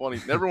that in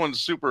 20.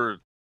 Everyone's super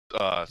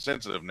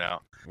sensitive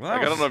now. Well,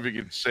 I don't know if you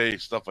could say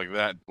stuff like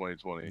that in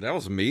 2020. That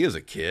was me as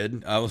a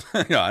kid. I was,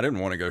 I didn't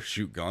want to go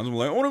shoot guns. I'm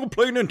like, I want to go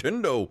play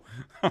Nintendo.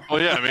 Oh,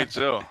 yeah, me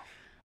too.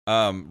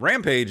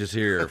 Rampage is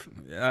here.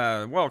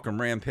 Welcome,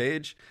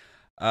 Rampage.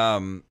 We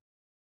kind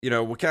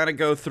of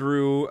go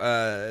through,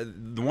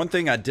 the one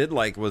thing I did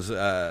like was,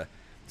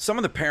 some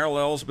of the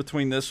parallels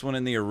between this one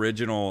and the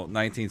original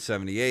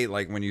 1978,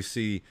 like when you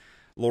see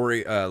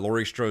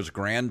Laurie Strode's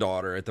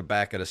granddaughter at the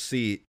back of the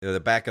seat, the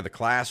back of the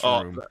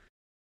classroom,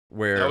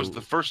 where that was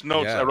the first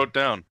notes I wrote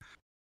down.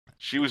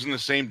 She was in the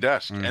same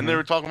desk, and they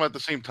were talking about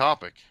the same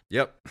topic.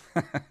 Yep.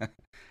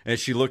 And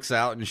she looks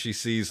out and she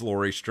sees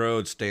Laurie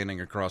Strode standing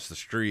across the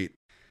street,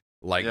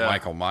 like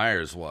Michael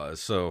Myers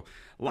was. So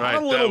a lot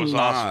of little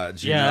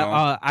nods.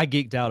 Awesome. I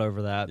geeked out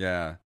over that.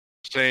 Yeah.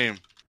 Same.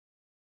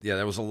 Yeah,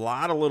 there was a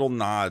lot of little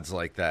nods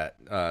like that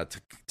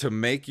to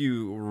make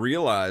you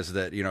realize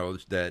that,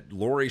 that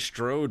Laurie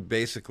Strode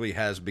basically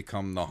has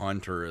become the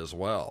hunter as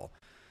well.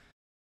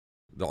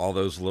 All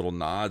those little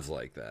nods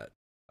like that.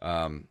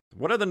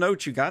 What are the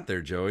notes you got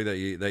there,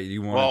 Joey, that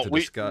you wanted to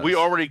discuss? We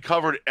already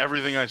covered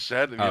everything I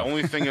said. The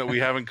only thing that we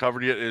haven't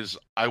covered yet is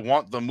I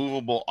want the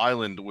movable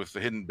island with the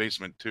hidden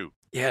basement too.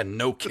 Yeah,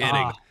 no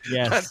kidding.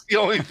 Yes. That's the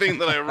only thing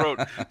that I wrote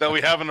that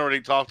we haven't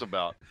already talked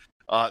about.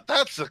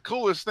 That's the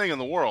coolest thing in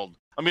the world.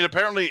 I mean,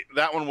 apparently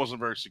that one wasn't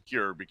very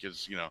secure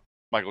because,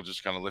 Michael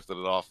just kind of lifted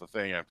it off the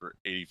thing after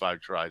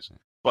 85 tries.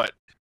 But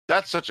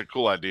that's such a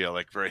cool idea,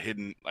 like for a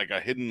hidden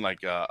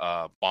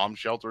bomb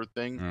shelter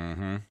thing.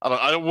 Mm-hmm.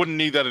 I wouldn't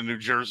need that in New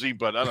Jersey,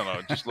 but I don't know.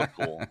 It just looked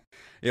cool.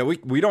 Yeah,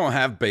 we don't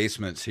have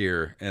basements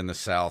here in the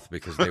South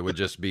because they would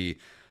just be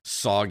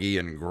soggy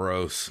and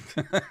gross.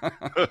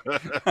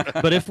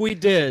 But if we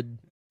did,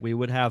 we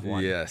would have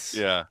one. Yes.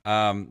 Yeah.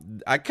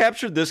 I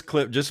captured this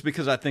clip just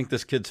because I think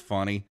this kid's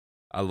funny.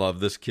 I love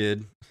this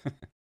kid. Oh,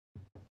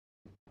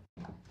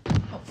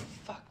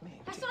 fuck me.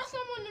 I saw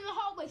someone in the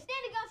hallway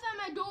standing outside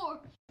my door.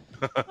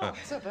 Oh,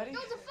 what's up, buddy?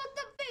 There was a fucked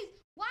up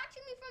face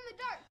watching me from the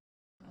dark.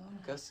 Oh,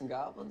 ghosts and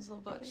goblins,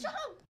 little buddy. Shut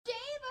up, Dave.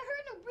 I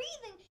heard him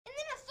breathing, and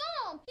then I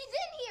saw him. He's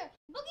in here.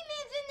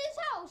 Boogeyman's in this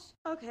house.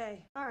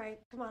 Okay, all right.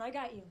 Come on, I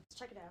got you. Let's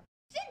check it out.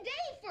 Send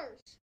Dave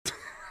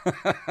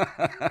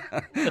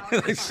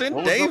first.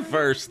 Send Dave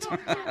first. No,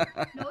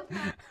 it's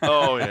not.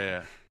 Oh,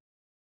 yeah.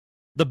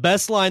 The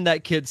best line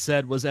that kid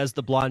said was as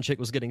the blonde chick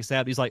was getting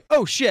stabbed, he's like,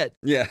 "Oh shit!"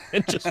 Yeah,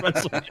 and just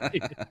runs away.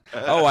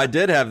 Oh, I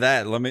did have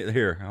that. Let me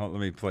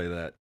play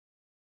that.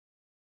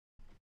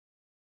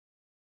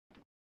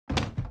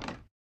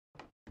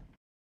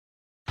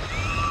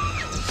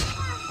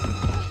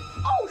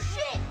 Oh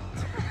shit!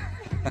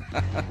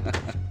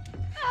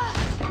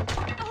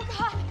 Oh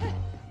god!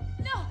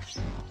 No!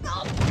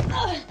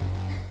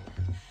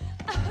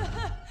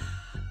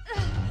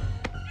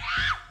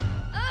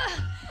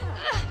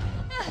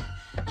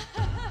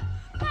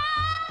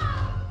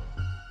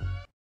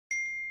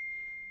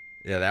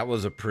 Yeah, that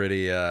was a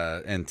pretty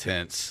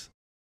intense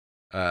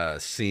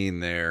scene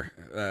there.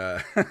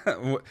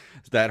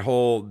 That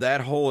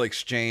whole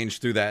exchange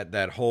through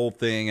that whole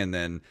thing, and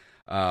then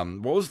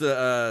what was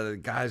the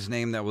guy's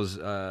name that was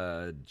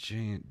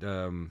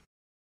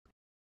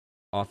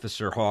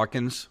Officer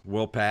Hawkins,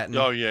 Will Patton?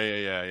 Oh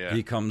yeah.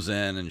 He comes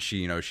in and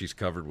she's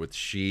covered with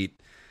sheet.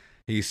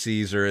 He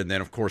sees her, and then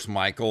of course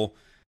Michael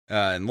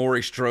and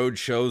Laurie Strode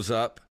shows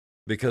up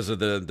because of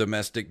the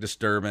domestic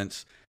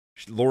disturbance.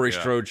 Laurie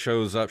Strode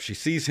shows up. She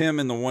sees him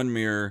in the one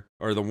mirror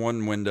or the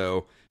one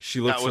window. She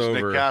looks that was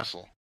over Nick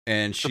Castle.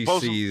 And she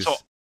sees.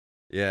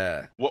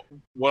 Yeah.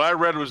 What I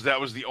read was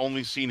that was the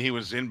only scene he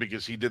was in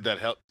because he did that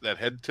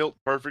head tilt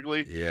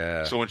perfectly.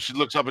 Yeah. So when she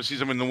looks up and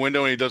sees him in the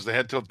window and he does the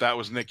head tilt, that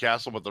was Nick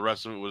Castle, but the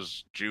rest of it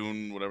was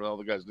June, whatever the hell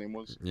the guy's name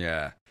was.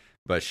 Yeah.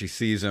 But she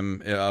sees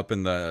him up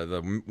in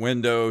the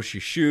window. She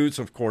shoots.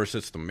 Of course,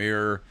 it's the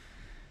mirror.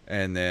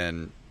 And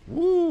then,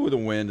 the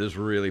wind is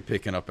really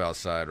picking up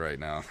outside right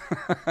now.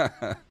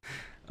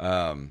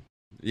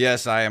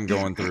 Yes, I am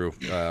going through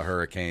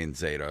Hurricane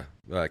Zeta,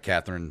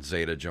 Catherine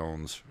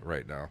Zeta-Jones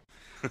right now.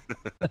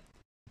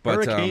 But,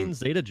 Hurricane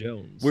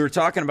Zeta-Jones. We were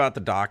talking about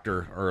the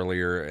doctor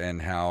earlier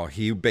and how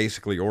he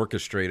basically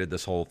orchestrated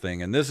this whole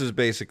thing. And this is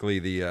basically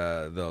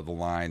the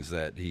lines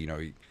that he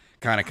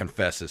kind of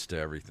confesses to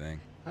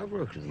everything. I've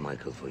worked with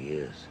Michael for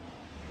years,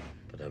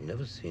 but I've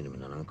never seen him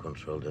in an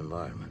uncontrolled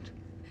environment.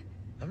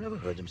 I've never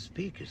heard him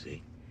speak, you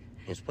see.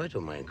 In spite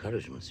of my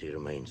encouragements, he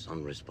remains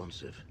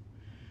unresponsive.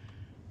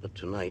 But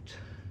tonight,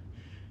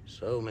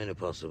 so many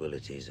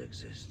possibilities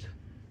exist.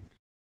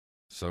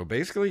 So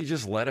basically, you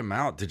just let him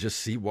out to just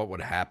see what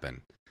would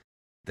happen.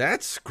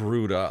 That's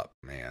screwed up,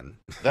 man.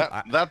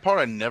 That part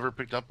I never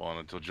picked up on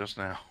until just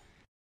now.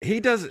 He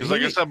does, because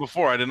like I said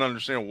before, I didn't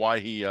understand why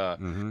he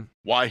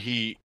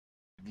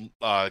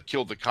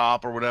killed the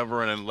cop or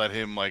whatever, and then let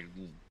him like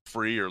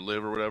free or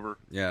live or whatever.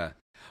 Yeah.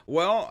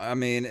 Well, I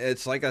mean,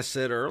 it's like I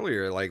said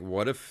earlier. Like,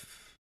 what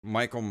if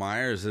Michael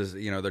Myers is,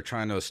 they're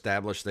trying to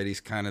establish that he's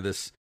kind of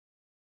this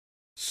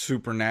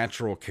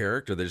supernatural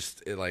character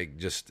that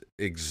just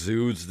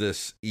exudes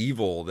this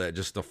evil that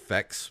just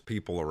affects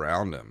people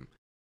around him,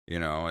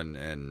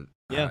 and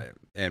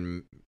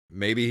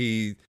maybe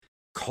he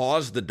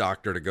caused the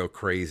doctor to go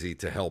crazy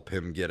to help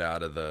him get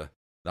out of the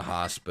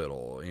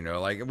hospital.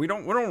 Like we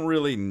don't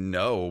really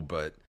know,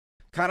 but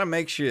kind of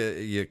makes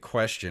you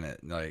question it,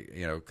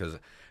 because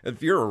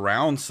if you're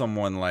around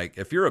someone, like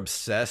if you're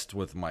obsessed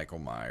with Michael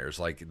Myers,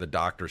 like the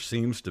doctor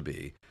seems to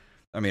be,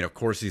 I mean, of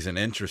course he's an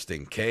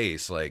interesting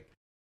case. Like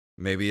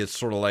maybe it's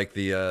sort of like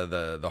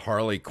the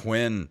Harley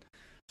Quinn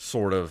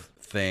sort of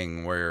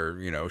thing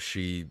where,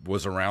 she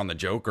was around the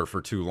Joker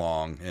for too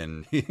long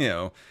and,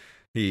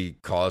 he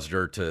caused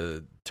her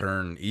to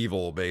turn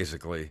evil,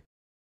 basically.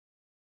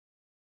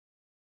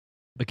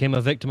 Became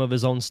a victim of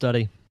his own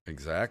study.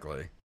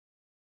 Exactly.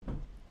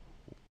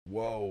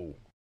 Whoa.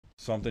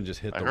 Something just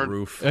hit the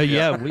roof. I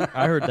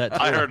heard that too.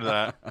 I heard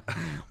that.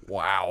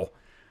 Wow.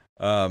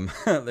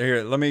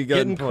 Here, let me go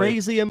getting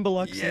crazy in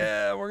Biloxi.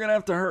 Yeah, we're gonna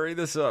have to hurry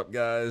this up,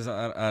 guys.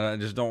 I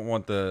just don't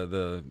want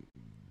the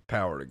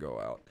power to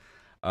go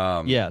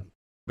out. Yeah.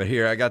 But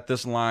here, I got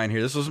this line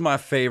here. This was my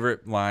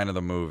favorite line of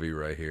the movie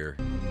right here.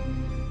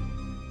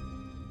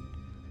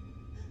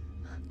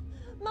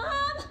 Mom!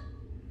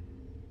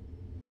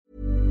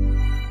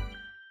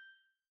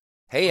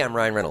 Hey, I'm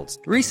Ryan Reynolds.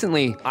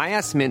 Recently, I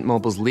asked Mint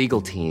Mobile's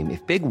legal team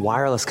if big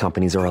wireless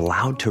companies are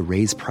allowed to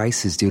raise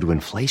prices due to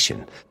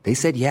inflation. They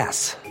said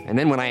yes. And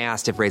then when I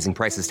asked if raising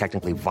prices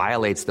technically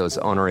violates those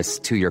onerous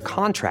 2-year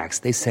contracts,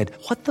 they said,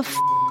 "What the f***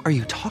 are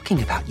you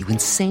talking about, you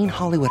insane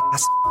Hollywood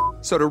ass?"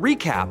 So to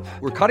recap,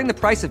 we're cutting the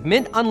price of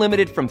Mint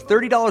Unlimited from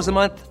 $30 a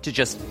month to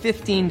just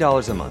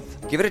 $15 a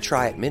month. Give it a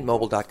try at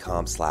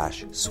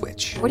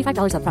mintmobile.com/switch.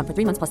 $45 up front for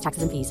 3 months plus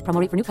taxes and fees. Promo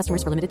rate for new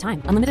customers for limited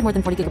time. Unlimited more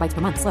than 40 gigabytes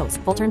per month. Slows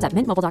full terms at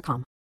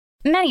mintmobile.com.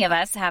 Many of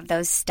us have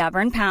those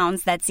stubborn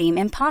pounds that seem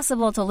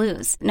impossible to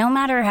lose, no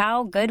matter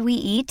how good we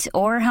eat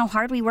or how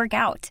hard we work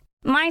out.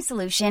 My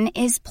solution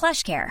is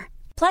PlushCare.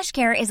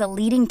 PlushCare is a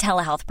leading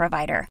telehealth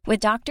provider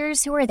with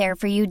doctors who are there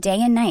for you day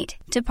and night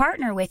to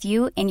partner with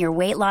you in your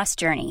weight loss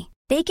journey.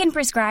 They can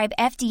prescribe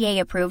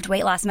FDA-approved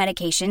weight loss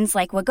medications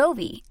like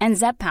Wegovy and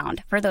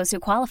Zepbound for those who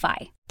qualify.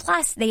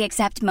 Plus, they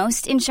accept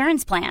most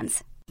insurance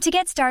plans. To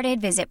get started,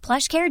 visit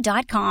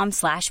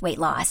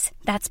plushcare.com/weightloss.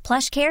 That's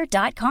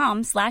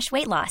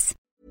plushcare.com/weightloss.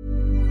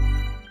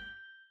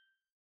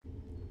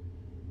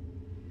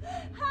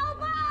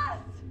 Help us!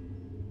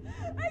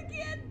 I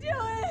can't do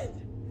it!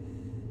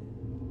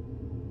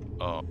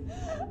 Oh.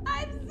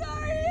 I'm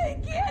sorry, I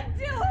can't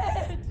do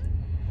it!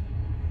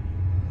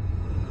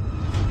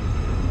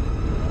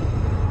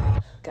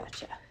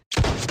 Gotcha.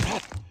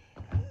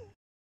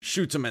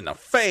 Shoots him in the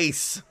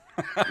face.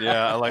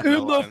 Yeah, I like that in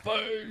the line.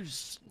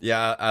 face.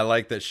 Yeah, I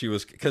like that she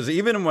was, because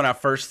even when I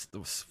first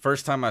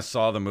time I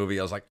saw the movie,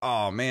 I was like,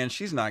 oh man,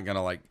 she's not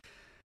gonna like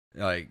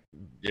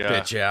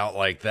bitch out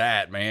like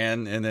that,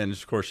 man. And then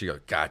of course she goes,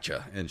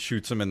 gotcha, and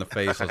shoots him in the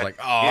face. I was like,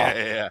 oh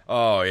yeah.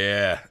 Oh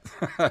yeah.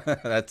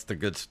 That's the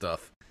good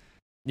stuff.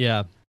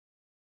 Yeah.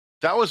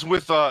 That was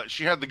with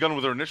she had the gun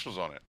with her initials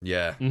on it.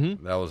 Yeah.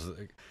 Mm-hmm.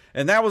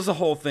 That was the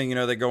whole thing.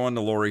 They go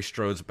into Laurie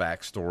Strode's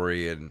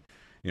backstory, and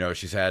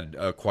she's had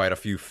quite a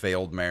few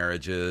failed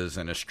marriages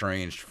and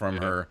estranged from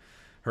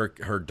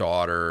her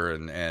daughter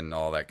and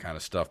all that kind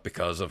of stuff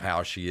because of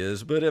how she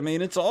is. But I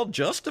mean, it's all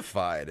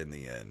justified in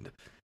the end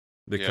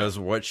because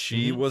what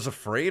she was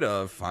afraid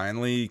of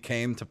finally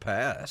came to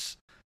pass.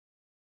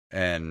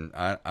 And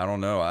I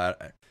don't know.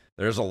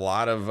 There's a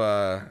lot of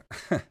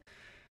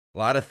a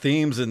lot of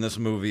themes in this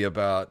movie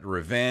about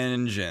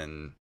revenge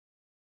and,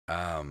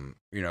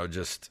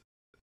 just,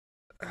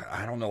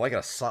 I don't know, like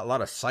a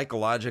lot of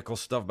psychological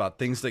stuff about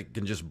things that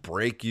can just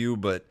break you,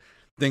 but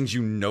things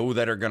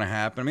that are going to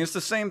happen. I mean, it's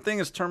the same thing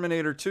as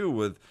Terminator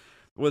 2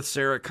 with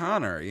Sarah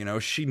Connor.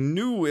 She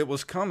knew it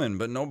was coming,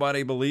 but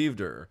nobody believed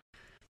her.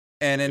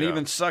 And it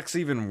even sucks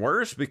even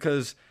worse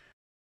because,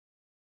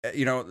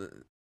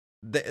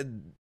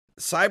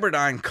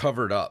 Cyberdyne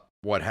covered up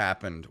what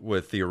happened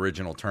with the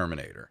original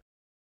Terminator.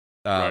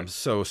 Right.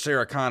 So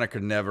Sarah Connor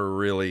could never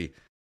really,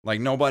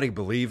 nobody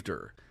believed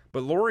her.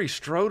 But Laurie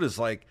Strode is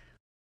like,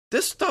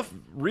 this stuff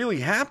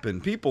really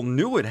happened. People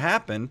knew it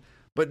happened,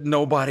 but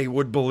nobody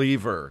would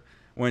believe her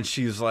when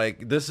she's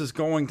like, this is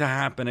going to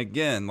happen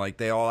again. Like,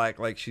 they all act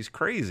like she's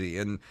crazy.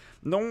 And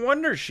no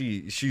wonder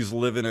she's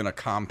living in a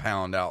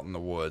compound out in the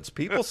woods.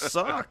 People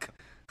suck.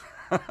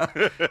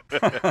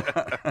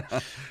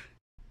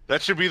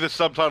 That should be the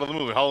subtitle of the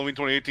movie, Halloween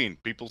 2018.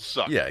 People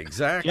suck. Yeah,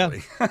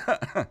 exactly.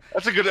 Yeah.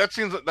 That's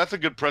a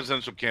good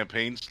presidential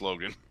campaign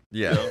slogan.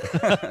 Yeah.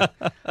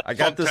 I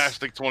got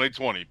Fantastic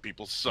 2020.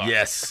 People suck.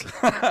 Yes.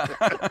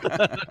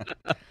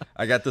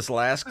 I got this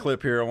last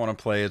clip here I want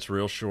to play. It's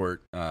real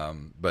short.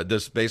 But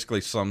this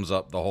basically sums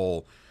up the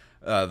whole,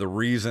 the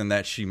reason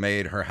that she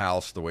made her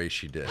house the way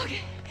she did. Okay.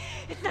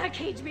 It's not a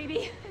cage,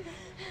 baby.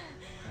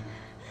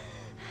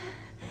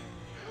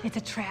 It's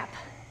a trap.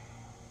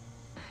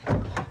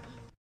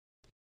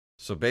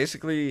 So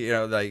basically,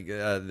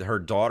 her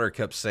daughter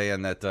kept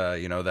saying that,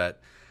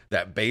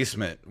 that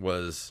basement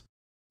was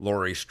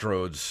Laurie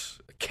Strode's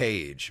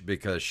cage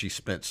because she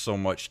spent so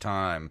much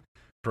time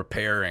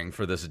preparing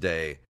for this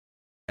day,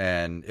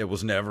 and it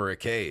was never a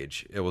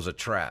cage. It was a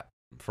trap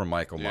for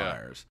Michael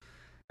Myers.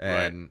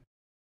 And,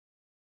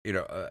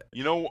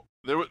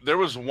 there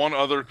was one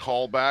other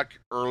callback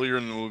earlier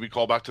in the movie,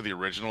 callback to the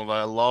original that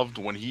I loved,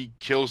 when he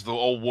kills the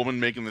old woman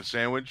making the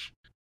sandwich.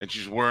 And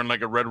she's wearing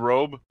like a red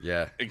robe.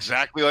 Yeah.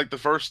 Exactly like the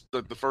first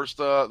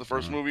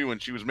movie when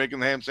she was making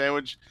the ham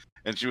sandwich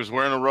and she was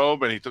wearing a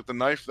robe and he took the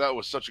knife. That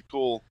was such a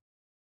cool,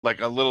 like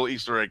a little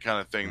Easter egg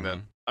kind of thing that,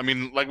 I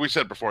mean, like we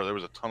said before, there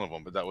was a ton of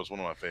them, but that was one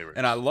of my favorites.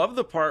 And I love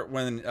the part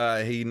when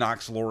he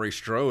knocks Laurie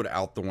Strode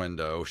out the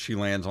window. She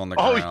lands on the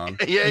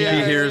ground. Yeah.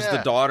 He hears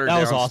the daughter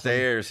that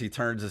downstairs. Awesome. He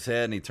turns his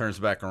head and he turns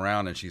back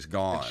around and she's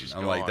gone.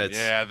 I'm like,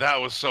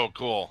 that was so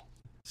cool.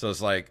 So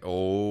it's like,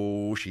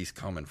 oh, she's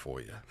coming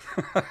for you.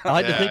 I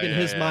like to think in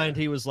his mind,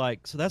 he was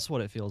like, so that's what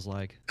it feels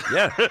like.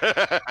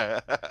 Yeah.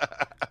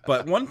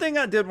 But one thing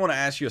I did want to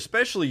ask you,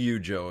 especially you,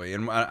 Joey,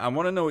 and I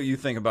want to know what you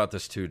think about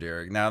this too,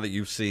 Derek. Now that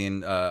you've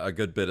seen a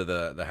good bit of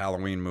the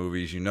Halloween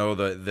movies,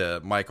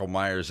 the Michael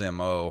Myers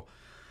MO.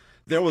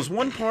 There was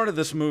one part of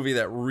this movie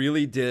that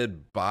really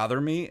did bother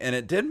me, and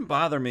it didn't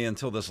bother me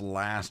until this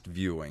last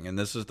viewing. And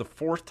this is the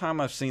fourth time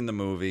I've seen the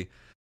movie.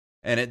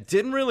 And it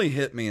didn't really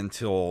hit me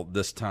until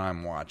this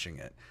time watching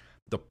it.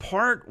 The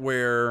part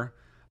where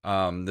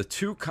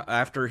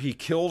after he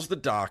kills the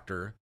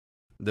doctor,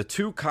 the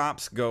two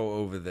cops go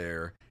over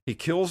there. He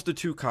kills the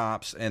two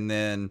cops and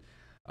then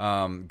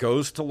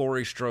goes to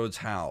Laurie Strode's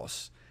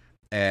house.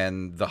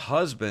 And the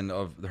husband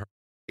of her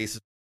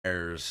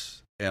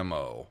Myers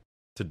MO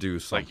to do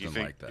something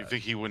like that. You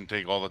think he wouldn't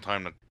take all the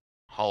time to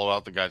hollow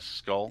out the guy's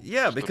skull?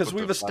 Yeah, because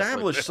we've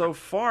established so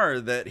far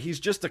that he's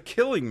just a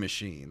killing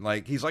machine.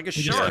 Like, he's like a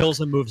shark. He just kills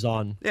and moves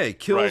on. Yeah, he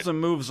kills and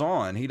moves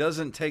on. He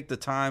doesn't take the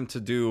time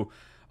to do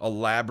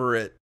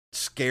elaborate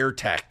scare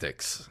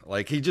tactics.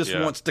 Like, he just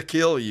wants to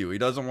kill you. He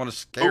doesn't want to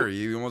scare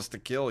you. He wants to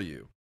kill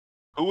you.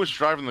 Who was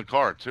driving the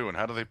car, too, and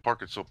how do they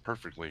park it so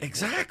perfectly?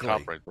 Exactly. That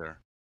cop right there.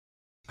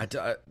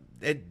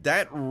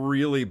 That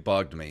really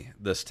bugged me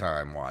this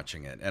time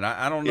watching it. And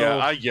I don't know.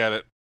 Yeah, I get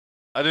it.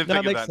 I didn't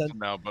think of that sense. until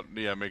now, but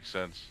yeah, it makes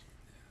sense.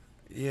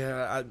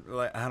 Yeah,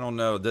 I don't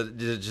know.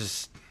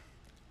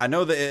 I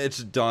know that it's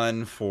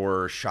done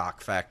for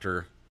shock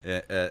factor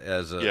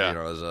as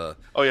a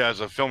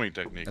filming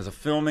technique. As a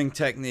filming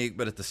technique,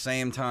 but at the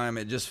same time,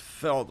 it just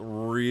felt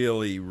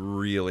really,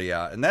 really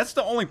out. And that's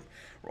the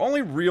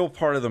only real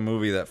part of the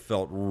movie that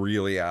felt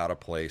really out of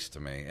place to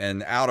me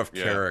and out of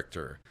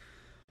character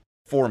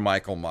for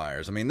Michael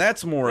Myers. I mean,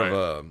 that's more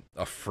of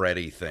a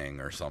Freddy thing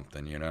or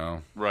something,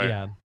 Right.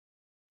 Yeah.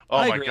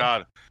 Oh my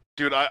God.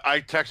 Dude,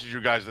 I texted you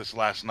guys this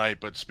last night,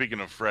 but speaking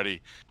of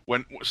Freddy,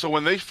 when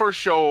they first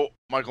show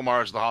Michael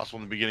Myers at the hospital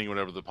in the beginning,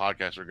 whenever the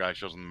podcaster guy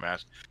shows him the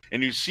mask,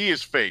 and you see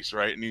his face,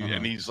 right? And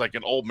and he's like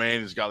an old man,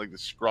 he's got like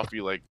this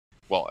scruffy, like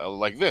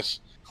this,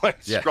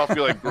 scruffy,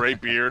 like gray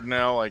beard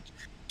now, like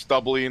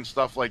stubbly and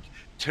stuff. Like,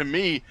 to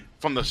me,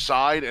 from the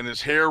side, and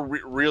his hair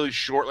really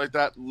short like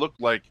that, looked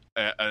like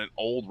an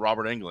old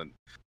Robert Englund.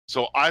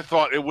 So I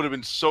thought it would have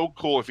been so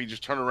cool if he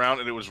just turned around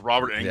and it was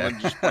Robert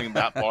Englund just playing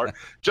that part,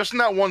 just in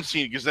that one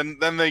scene, because then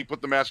they put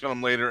the mask on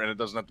him later, and it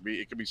doesn't have to be.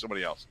 It could be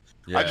somebody else.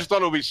 Yeah. I just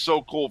thought it would be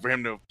so cool for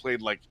him to have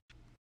played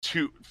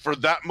for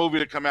that movie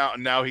to come out,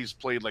 and now he's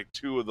played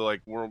two of the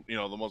world,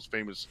 the most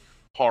famous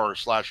horror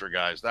slasher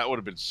guys. That would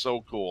have been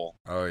so cool.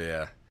 Oh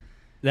yeah,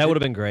 that would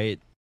have been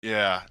great.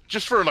 Yeah,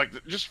 just for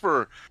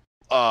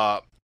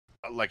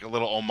like a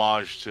little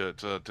homage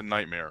to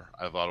Nightmare.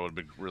 I thought it would have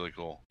been really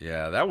cool.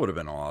 Yeah, that would have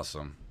been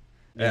awesome.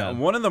 Yeah. And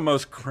one of the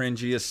most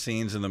cringiest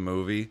scenes in the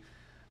movie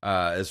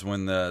is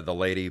when the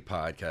lady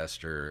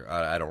podcaster,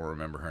 I don't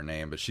remember her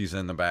name, but she's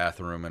in the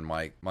bathroom and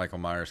Michael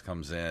Myers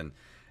comes in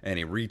and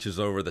he reaches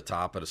over the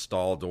top of the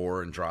stall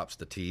door and drops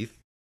the teeth.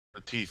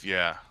 The teeth,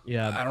 yeah.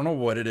 Yeah. I don't know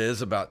what it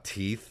is about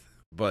teeth,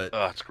 but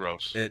it's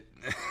gross. It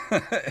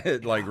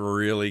it like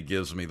really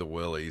gives me the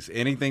willies.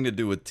 Anything to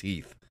do with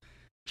teeth.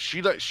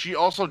 She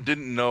also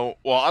didn't know.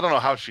 Well, I don't know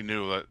how she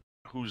knew that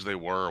whose they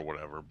were or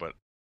whatever. But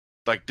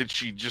like, did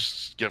she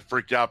just get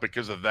freaked out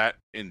because of that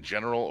in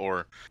general,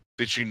 or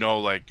did she know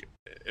like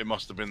it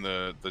must have been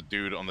the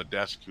dude on the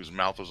desk whose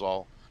mouth was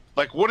all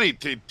like? What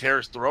did he tear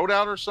his throat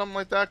out or something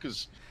like that?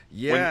 Because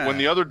when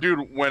the other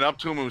dude went up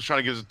to him and was trying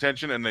to get his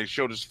attention, and they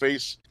showed his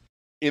face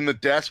in the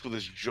desk with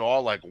his jaw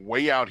like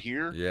way out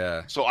here.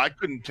 Yeah. So I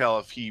couldn't tell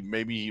if he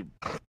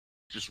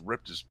just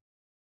ripped his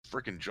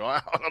freaking jaw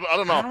out. I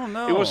don't know. I don't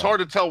know. It was hard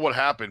to tell what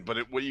happened, but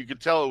what you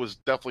could tell it was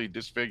definitely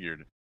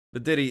disfigured.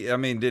 But did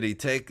he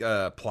take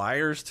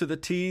pliers to the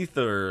teeth,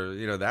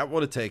 or that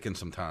would have taken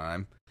some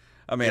time.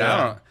 I mean,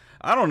 Yeah.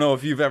 I don't know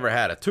if you've ever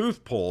had a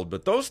tooth pulled,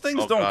 but those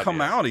things don't come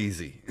out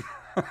easy.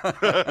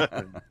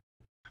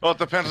 Well, it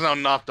depends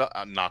on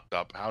how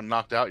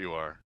knocked out you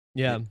are.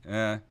 Yeah.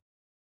 Yeah.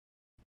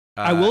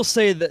 I will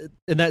say that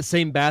in that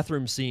same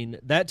bathroom scene,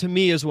 that to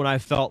me is when I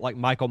felt like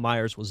Michael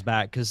Myers was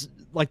back, because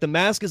like the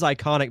mask is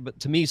iconic, but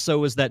to me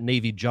so is that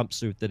navy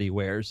jumpsuit that he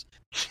wears.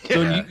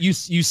 So you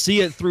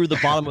see it through the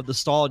bottom of the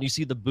stall, and you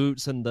see the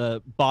boots and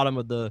the bottom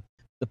of the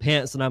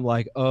pants, and I'm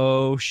like,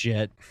 oh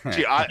shit.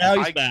 See,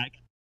 now he's back.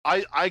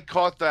 I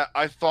caught that.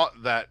 I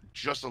thought that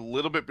just a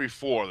little bit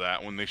before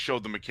that, when they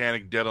showed the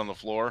mechanic dead on the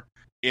floor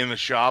in the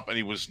shop, and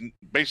he was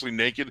basically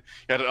naked.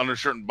 He had an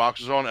undershirt and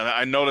boxers on, and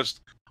I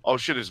noticed, oh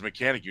shit, his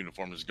mechanic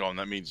uniform is gone.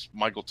 That means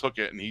Michael took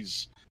it, and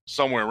he's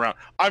somewhere around.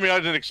 I mean,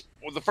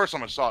 the first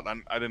time I saw it,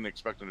 I didn't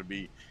expect him to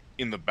be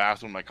in the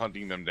bathroom, like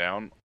hunting them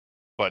down.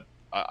 But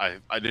I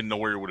didn't know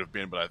where he would have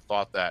been. But I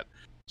thought that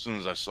as soon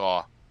as I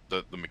saw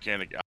the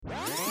mechanic out.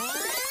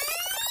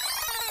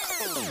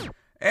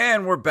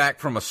 And we're back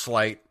from a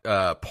slight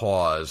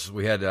pause.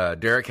 We had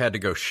Derek had to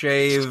go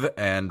shave,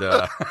 and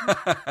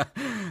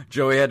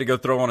Joey had to go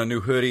throw on a new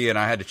hoodie, and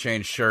I had to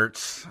change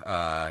shirts.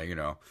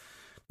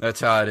 That's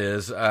how it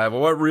is. But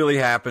what really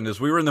happened is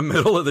we were in the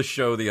middle of the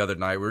show the other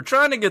night. We were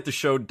trying to get the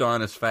show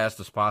done as fast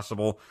as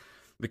possible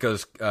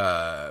because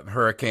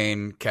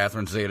Hurricane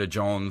Catherine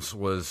Zeta-Jones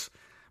was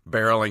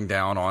barreling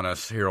down on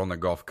us here on the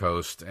Gulf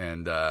Coast,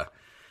 and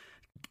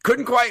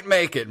couldn't quite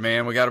make it,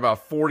 man. We got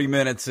about 40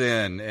 minutes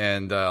in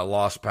and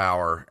lost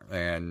power.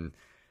 And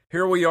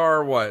here we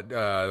are,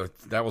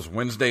 that was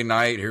Wednesday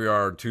night. Here we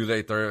are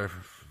Tuesday,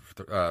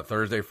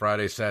 Thursday,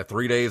 Friday, Saturday,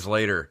 3 days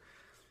later.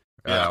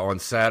 On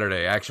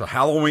Saturday, actually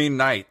Halloween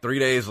night, 3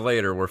 days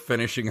later, we're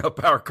finishing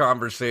up our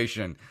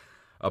conversation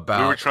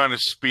about... We were trying to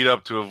speed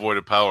up to avoid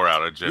a power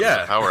outage. And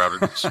the power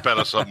outage sped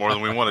us up more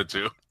than we wanted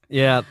to.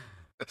 Yeah.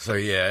 So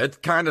yeah,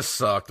 it kind of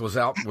sucked. Was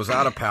out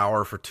of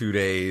power for 2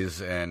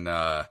 days, and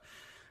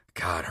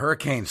God,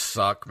 hurricanes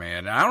suck,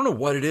 man. I don't know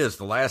what it is.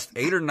 The last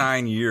 8 or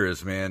 9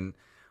 years, man.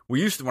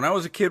 When I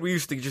was a kid, we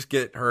used to just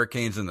get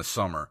hurricanes in the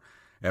summer,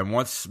 and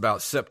once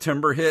about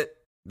September hit,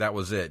 that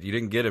was it. You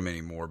didn't get them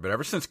anymore. But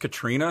ever since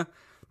Katrina,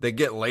 they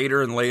get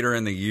later and later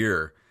in the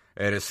year.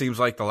 And it seems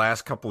like the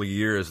last couple of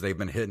years they've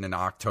been hitting in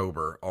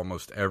October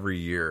almost every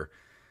year.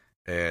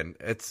 And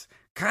it's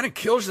kind of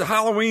kills the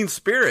Halloween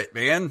spirit,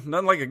 man.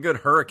 Nothing like a good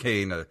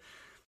hurricane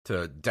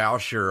to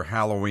douse your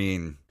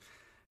Halloween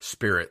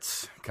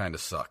spirits. Kind of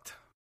sucked.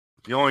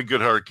 The only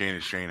good hurricane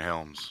is Shane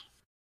Helms.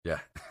 Yeah.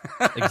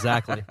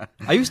 Exactly.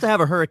 I used to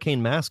have a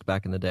hurricane mask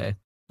back in the day.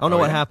 I don't know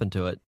what happened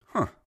to it.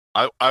 Huh.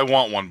 I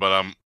want one,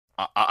 but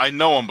I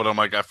know him, but I'm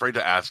like afraid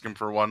to ask him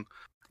for one,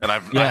 and I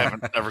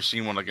haven't ever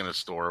seen one like in a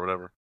store or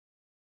whatever.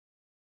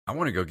 I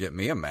want to go get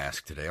me a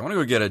mask today. I want to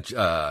go get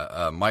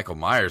a Michael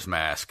Myers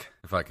mask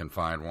if I can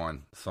find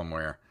one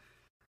somewhere.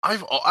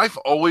 I've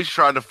always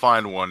tried to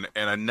find one,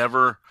 and I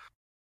never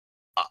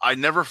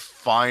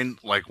find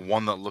like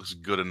one that looks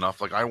good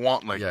enough. Like I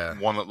want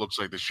one that looks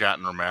like the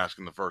Shatner mask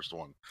in the first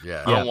one.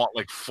 Yeah, I don't want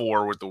like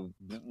 4 with the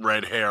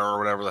red hair or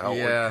whatever the hell.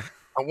 Yeah.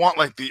 I want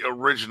like the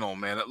original,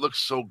 man. It looks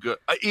so good.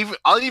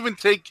 I'll even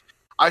take.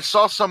 I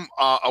saw some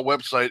a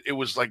website. It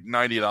was like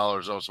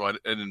 $90, so I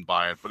didn't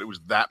buy it. But it was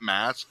that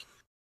mask,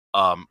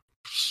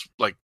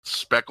 like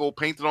speckle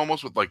painted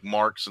almost with like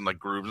marks and like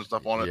grooves and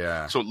stuff on it.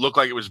 Yeah. So it looked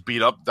like it was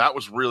beat up. That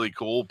was really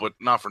cool, but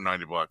not for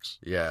 $90.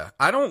 Yeah,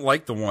 I don't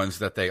like the ones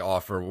that they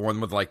offer.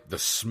 One with like the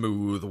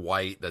smooth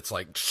white that's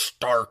like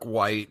stark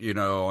white,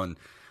 and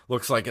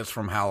looks like it's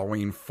from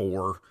Halloween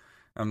 4.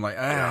 I'm like,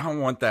 I don't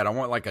want that. I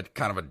want like a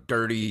kind of a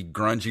dirty,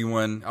 grungy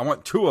one. I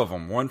want 2 of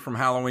them. One from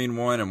Halloween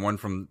 1 and one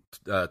from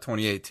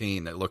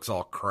 2018 that looks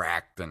all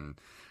cracked and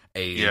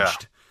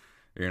aged.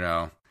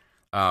 Yeah.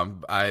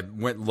 I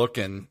went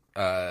looking,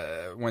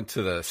 went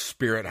to the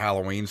Spirit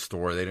Halloween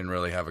store. They didn't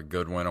really have a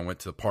good one. I went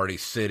to Party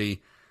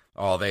City.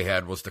 All they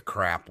had was the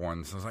crap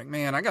ones. I was like,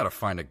 man, I got to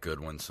find a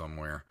good one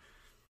somewhere.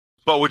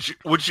 But would you?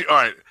 All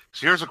right.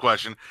 So here's a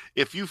question: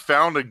 if you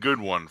found a good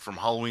one from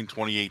Halloween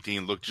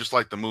 2018, looked just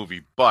like the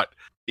movie, but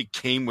it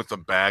came with a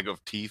bag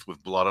of teeth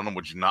with blood on them,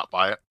 would you not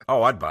buy it?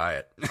 Oh, I'd buy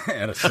it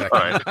in a second.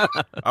 Right.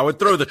 I would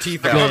throw the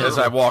teeth out as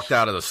I walked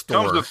out of the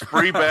store. Comes with a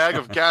free bag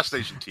of gas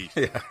station teeth.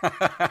 Yeah.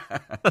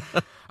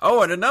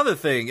 Oh, and another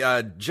thing,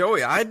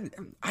 Joey,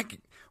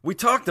 we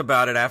talked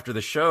about it after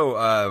the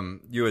show.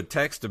 You had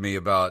texted me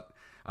about.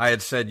 I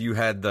had said you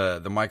had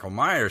the Michael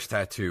Myers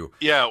tattoo.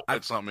 Yeah,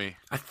 that's not me.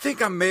 I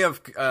think I may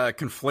have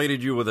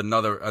conflated you with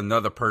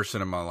another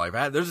person in my life.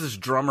 There's this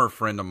drummer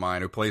friend of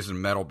mine who plays in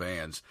metal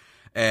bands,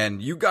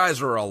 and you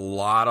guys are a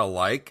lot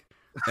alike.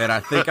 And I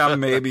think I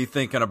may be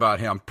thinking about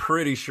him. I'm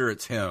pretty sure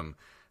it's him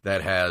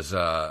that has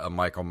a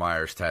Michael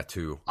Myers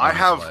tattoo on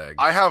his leg.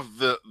 I have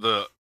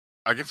the.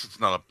 I guess it's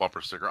not a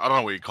bumper sticker. I don't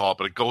know what you call it,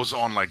 but it goes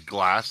on like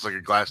glass. It's like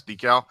a glass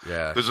decal.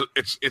 Yeah.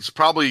 It's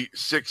probably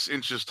 6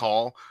 inches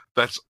tall.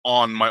 That's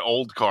on my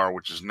old car,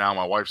 which is now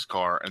my wife's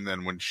car. And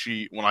then when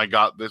I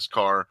got this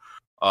car,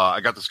 I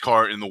got this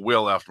car in the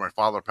will after my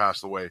father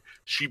passed away.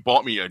 She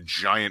bought me a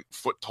giant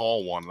foot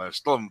tall one that I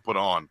still haven't put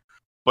on,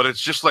 but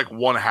it's just like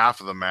one half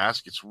of the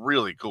mask. It's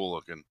really cool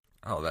looking.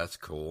 Oh, that's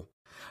cool.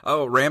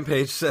 Oh,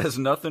 Rampage says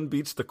nothing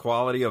beats the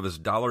quality of his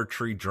Dollar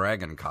Tree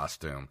dragon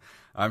costume.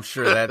 I'm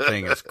sure that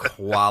thing is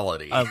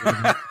quality.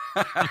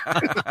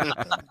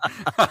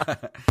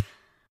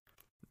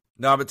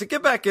 No, but to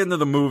get back into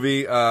the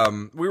movie,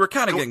 we were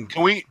kind of getting.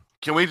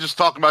 Can we just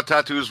talk about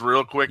tattoos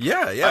real quick?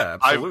 Yeah,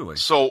 absolutely.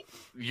 So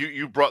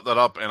you brought that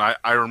up, and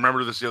I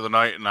remember this the other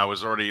night, and I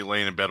was already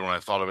laying in bed when I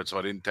thought of it, so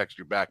I didn't text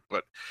you back.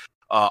 But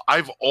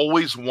I've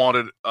always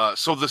wanted.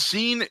 So the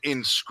scene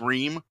in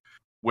Scream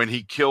when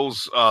he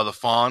kills the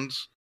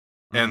Fonz,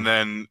 and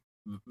then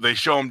they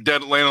show him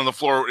dead, laying on the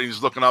floor, and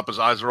he's looking up, his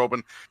eyes are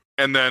open,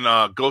 and then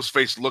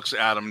Ghostface looks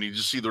at him, and you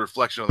just see the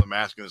reflection of the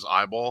mask in his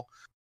eyeball.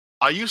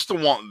 I used to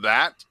want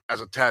that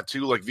as a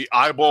tattoo, like the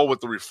eyeball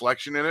with the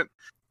reflection in it,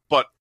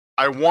 but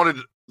I wanted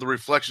the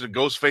reflection of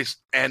Ghostface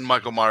and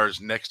Michael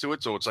Myers next to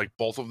it, so it's like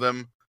both of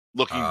them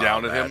looking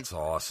down at him. That's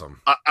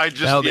awesome. I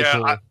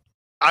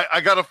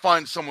got to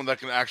find someone that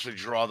can actually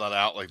draw that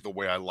out like the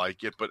way I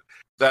like it. But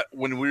that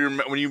when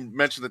you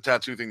mentioned the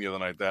tattoo thing the other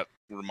night, that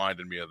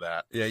reminded me of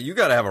that. Yeah, you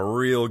got to have a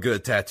real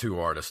good tattoo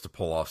artist to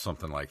pull off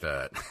something like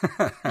that.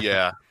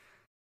 Yeah.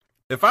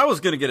 If I was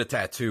going to get a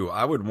tattoo,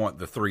 I would want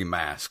the 3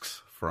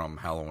 masks from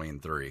Halloween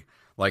 3,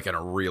 like in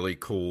a really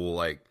cool,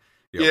 like,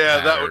 Did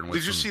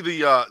you see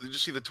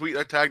the tweet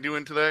I tagged you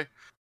in today?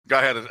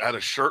 Guy had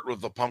a shirt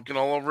with the pumpkin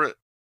all over it.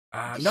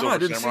 No, I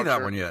didn't see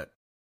that one yet.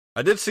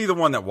 I did see the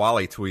one that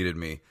Wally tweeted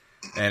me,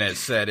 and it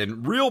said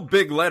in real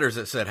big letters,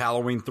 it said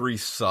Halloween 3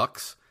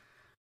 sucks.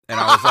 And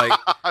I was like,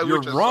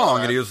 you're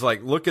wrong. And he was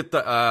like, look at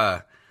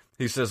the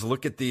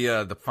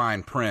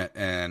fine print.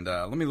 And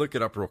let me look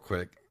it up real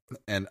quick.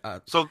 And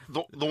so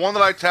the one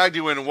that I tagged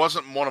you in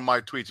wasn't one of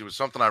my tweets. It was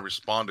something I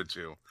responded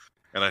to,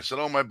 and I said,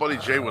 "Oh, my buddy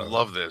Jay would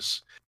love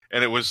this."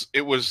 And it was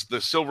the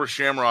Silver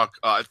Shamrock.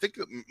 I think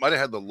it might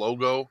have had the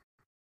logo,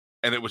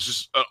 and it was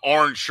just an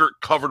orange shirt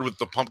covered with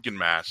the pumpkin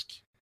mask.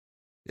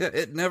 Yeah,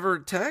 it never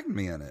tagged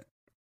me in it.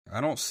 I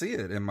don't see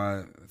it in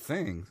my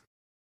thing.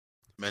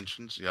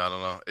 Mentions? Yeah, I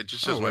don't know. It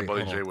just says my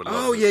buddy Jay would love.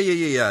 Oh,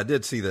 yeah. I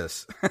did see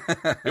this.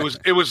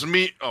 It was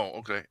me. Oh,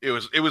 okay. It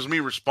was me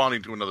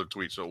responding to another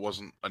tweet, so it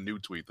wasn't a new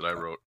tweet that I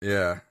wrote.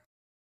 Yeah.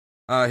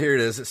 Here it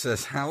is. It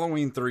says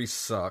Halloween 3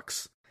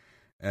 sucks.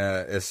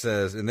 It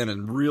says, and then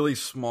in really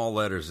small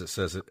letters, it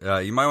says,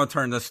 you might want to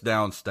turn this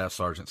down, Staff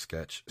Sergeant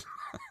Sketch.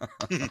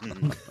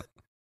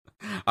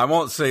 I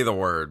won't say the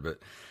word, but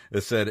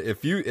it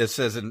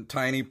says in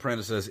tiny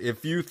print, it says,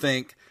 if you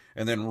think,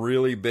 and then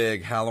really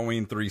big,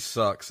 Halloween 3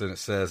 sucks, and it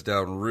says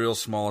down real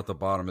small at the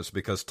bottom, it's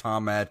because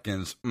Tom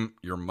Atkins,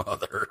 your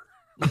mother.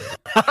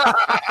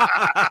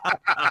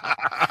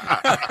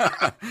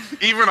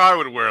 Even I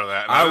would wear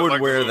that. I would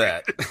wear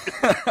that.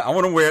 I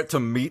want to wear it to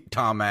meet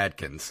Tom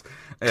Atkins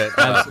at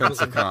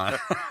Pensacon.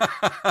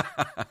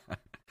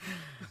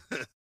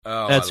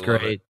 Oh, that's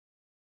great.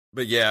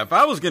 But yeah, if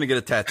I was going to get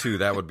a tattoo,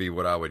 that would be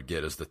what I would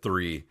get, is the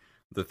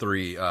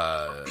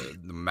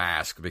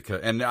mask,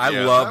 because I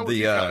love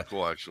the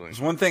cool, actually.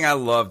 There's one thing I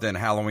loved in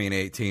Halloween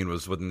 18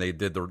 was when they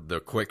did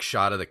the quick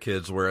shot of the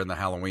kids wearing the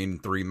Halloween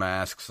 3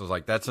 masks. I was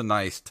like, that's a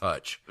nice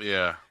touch.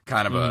 Yeah.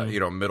 Kind of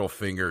a middle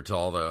finger to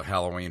all the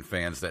Halloween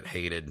fans that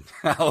hated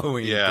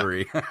Halloween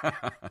 3.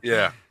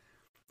 Yeah.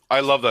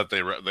 I love that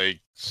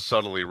they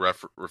subtly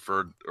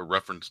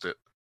referenced it.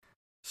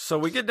 So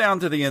we get down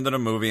to the end of the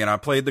movie, and I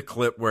played the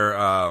clip where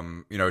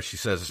she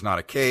says it's not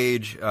a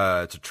cage,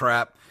 it's a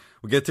trap.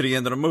 We get to the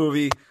end of the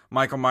movie.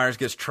 Michael Myers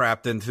gets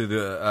trapped into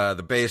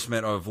the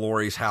basement of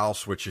Laurie's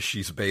house, which is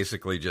she's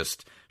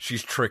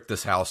tricked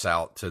this house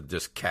out to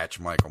just catch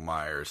Michael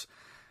Myers.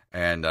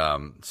 And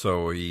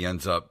so he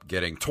ends up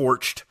getting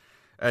torched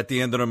at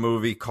the end of the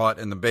movie, caught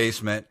in the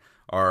basement.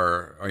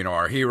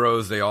 Our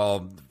heroes, they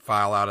all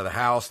file out of the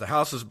house. The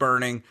house is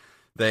burning.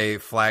 They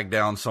flag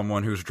down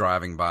someone who's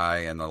driving by,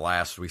 and the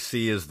last we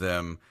see is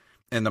them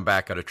in the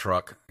back of the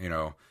truck,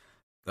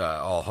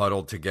 all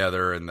huddled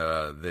together, and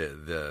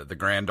the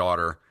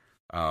granddaughter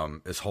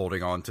is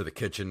holding on to the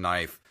kitchen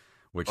knife,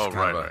 which is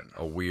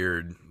a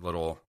weird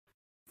little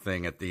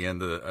thing at the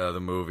end of the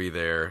movie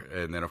there.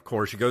 And then, of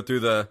course, you go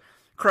through the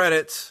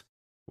credits,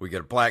 we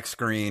get a black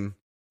screen,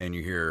 and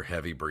you hear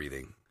heavy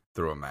breathing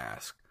through a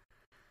mask.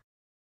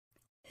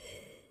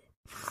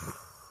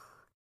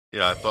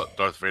 Yeah, I thought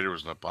Darth Vader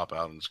was going to pop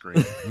out on the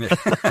screen.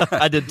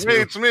 I did too.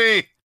 Hey, it's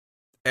me.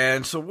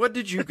 And so what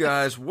did you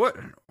guys, give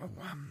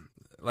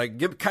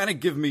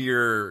me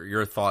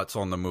your thoughts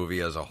on the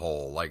movie as a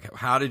whole. Like,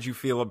 how did you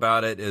feel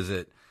about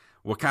it?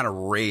 What kind of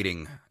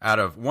rating out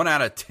of 1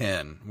 out of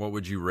 10, what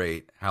would you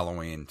rate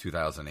Halloween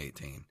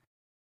 2018?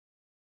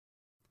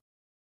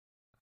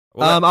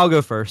 Well, I'll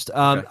go first.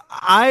 Okay.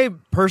 I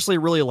personally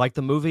really like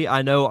the movie.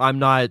 I know I'm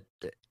not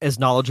as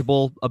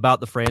knowledgeable about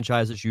the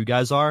franchise as you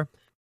guys are,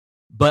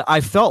 but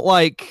I felt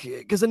like,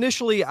 because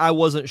initially I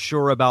wasn't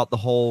sure about the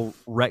whole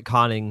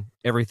retconning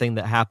everything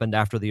that happened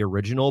after the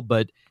original,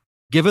 but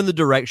given the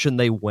direction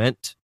they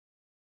went,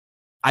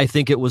 I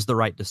think it was the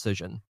right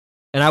decision.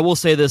 And I will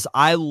say this,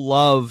 I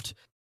loved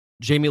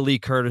Jamie Lee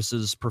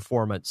Curtis's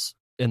performance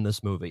in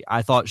this movie.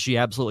 I thought she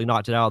absolutely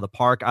knocked it out of the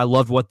park. I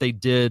loved what they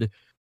did.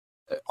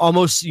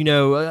 Almost,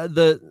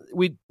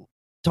 we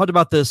talked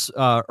about this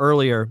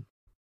earlier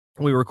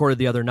when we recorded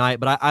the other night,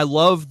 but I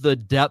love the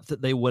depth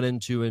that they went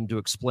into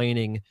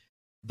explaining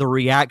the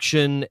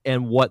reaction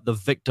and what the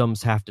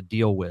victims have to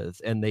deal with.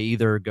 And they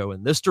either go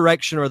in this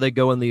direction or they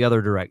go in the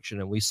other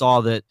direction. And we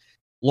saw that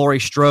Laurie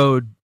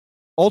Strode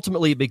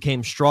ultimately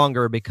became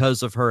stronger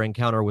because of her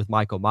encounter with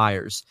Michael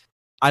Myers.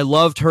 I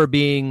loved her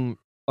being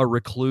a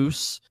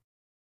recluse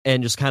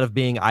and just kind of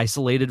being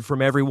isolated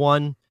from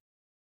everyone.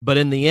 But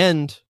in the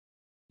end,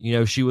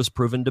 she was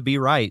proven to be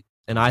right.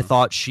 And I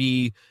thought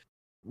she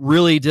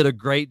really did a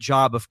great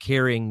job of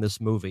carrying this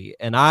movie.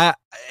 And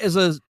as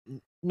a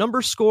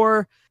number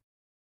score,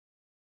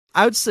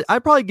 I'd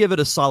probably give it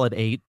a solid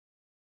 8,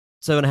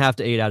 7.5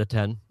 to 8 out of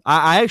 10.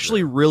 I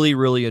actually really,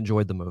 really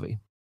enjoyed the movie.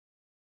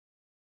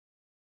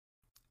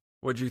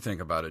 What'd you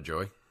think about it,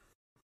 Joey?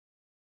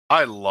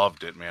 I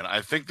loved it, man.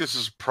 I think this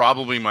is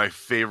probably my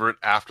favorite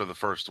after the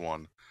first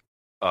one,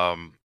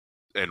 and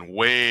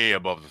way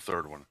above the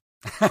third one.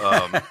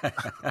 I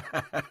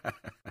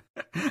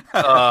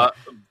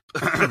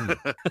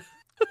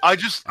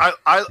think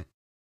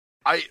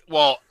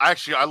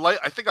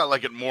I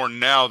like it more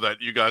now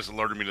that you guys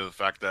alerted me to the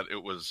fact that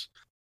it was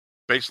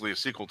basically a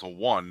sequel to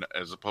 1,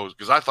 as opposed,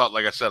 because I thought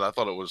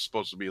it was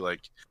supposed to be like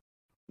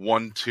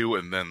 1, 2,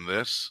 and then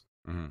this.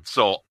 Mm-hmm.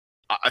 So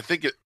I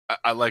think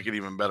I like it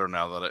even better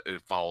now that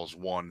it follows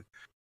 1.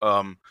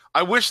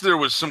 I wish there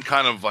was some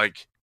kind of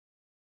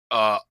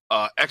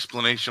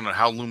explanation on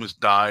how Loomis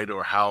died,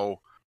 or how.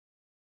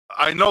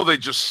 I know they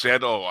just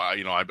said,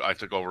 I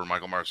took over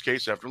Michael Myers'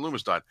 case after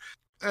Loomis died.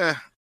 I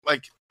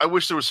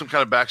wish there was some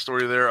kind of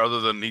backstory there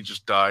other than he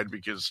just died,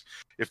 because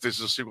if this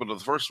is a sequel to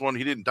the first one,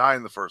 he didn't die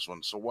in the first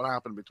one. So what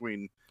happened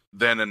between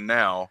then and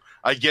now?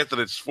 I get that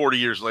it's 40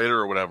 years later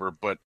or whatever,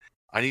 but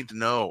I need to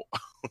know.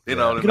 You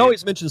know what I mean? You can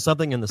always mention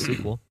something in the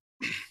sequel.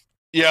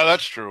 Yeah,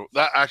 that's true.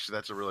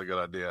 That's a really good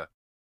idea.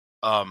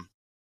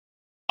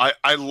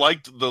 I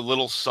liked the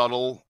little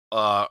subtle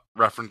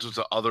references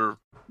to other,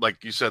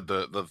 like you said,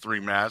 the 3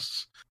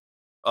 masks,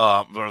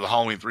 or the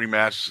Halloween 3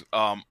 masks.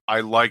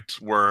 I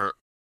liked where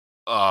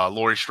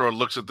Laurie Strode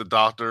looks at the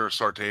doctor,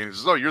 Sartain, and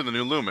says, "Oh, you're the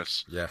new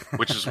Loomis." Yeah.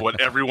 Which is what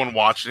everyone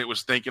watching it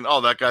was thinking. Oh,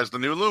 that guy's the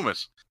new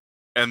Loomis.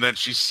 And then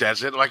she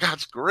says it. Like,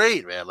 that's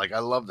great, man. Like, I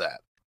love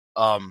that.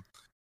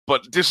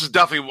 But this is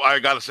definitely, I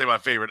got to say, my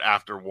favorite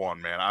after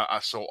 1, man.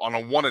 So on a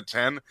 1 to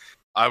 10,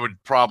 I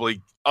would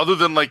probably, other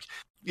than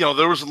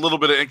there was a little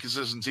bit of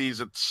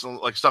inconsistencies. It's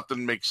like stuff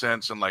didn't make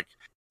sense. And like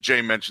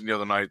Jay mentioned the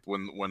other night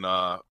when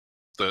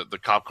the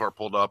cop car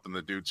pulled up and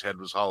the dude's head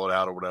was hollowed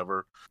out or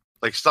whatever,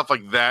 like stuff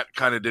like that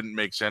kind of didn't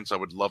make sense. I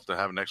would love to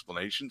have an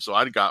explanation. So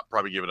I'd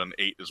probably give it an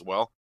 8 as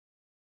well.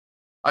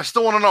 I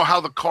still want to know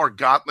how the car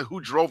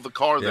who drove the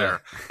car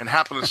there and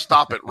happened to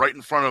stop it right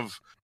in front of,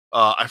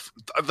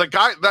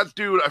 that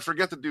dude, I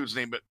forget the dude's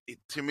name, but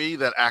to me,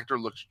 that actor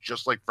looks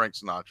just like Frank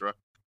Sinatra.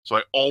 So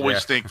I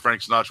always think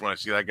Frank Sinatra when I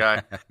see that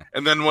guy.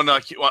 And then when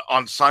on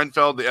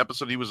Seinfeld, the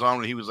episode he was on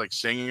when he was like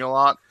singing a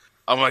lot,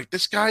 I'm like,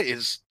 this guy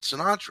is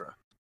Sinatra.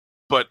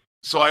 But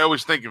so I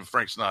always think of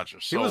Frank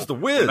Sinatra. So he was the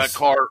Wiz. That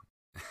car,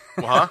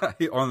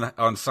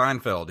 on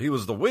Seinfeld, he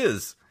was the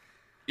Wiz.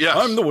 Yes,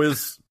 I'm the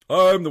Wiz.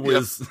 I'm the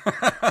Wiz. Yep.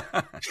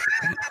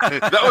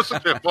 That was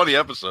such a funny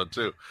episode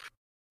too.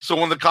 So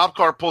when the cop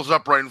car pulls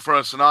up right in front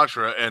of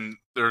Sinatra, and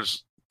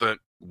there's the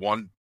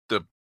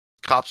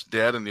cop's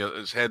dead, and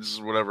his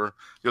head's whatever.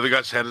 The other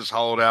guy's head is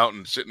hollowed out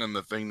and sitting in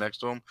the thing next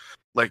to him.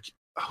 Like,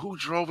 who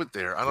drove it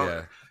there? I don't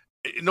know.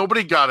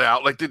 Nobody got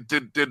out. Like,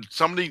 did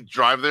somebody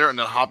drive there and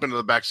then hop into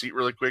the back seat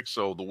really quick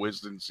so the Wiz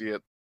didn't see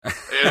it?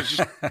 It was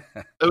just,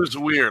 it was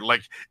weird.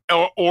 Like,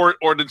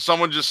 or did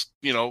someone just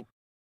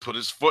put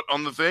his foot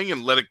on the thing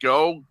and let it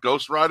go,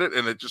 ghost ride it,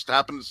 and it just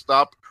happened to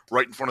stop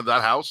right in front of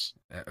that house?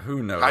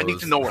 Who knows? I need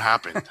to know what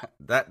happened.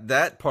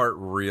 that part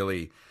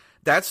really.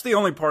 That's the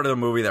only part of the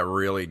movie that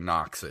really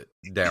knocks it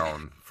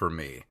down for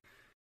me.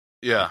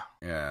 Yeah.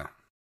 Yeah.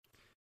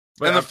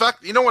 And the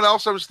fact, you know what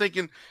else I was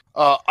thinking?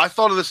 I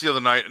thought of this the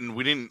other night, and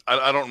we didn't.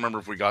 I don't remember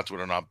if we got to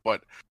it or not.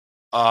 But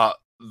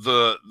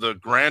the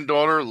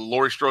granddaughter,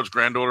 Laurie Strode's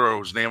granddaughter, or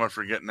whose name I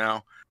forget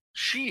now,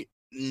 she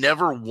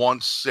never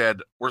once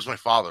said, "Where's my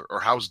father?" or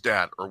 "How's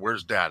Dad?" or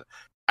 "Where's Dad?"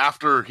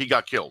 after he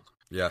got killed.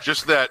 Yeah,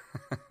 just that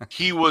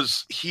he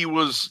was,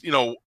 you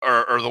know,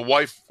 or the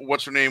wife,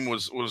 what's her name,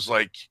 was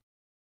like,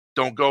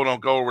 don't go,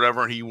 or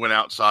whatever. And he went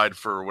outside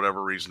for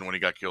whatever reason when he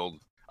got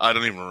killed. I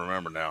don't even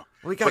remember now.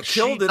 Well, he got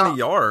killed in the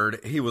yard.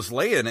 He was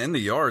laying in the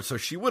yard, so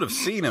she would have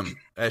seen him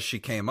as she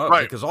came up,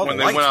 right? Because all when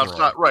the lights went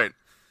outside, were on. right?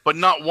 But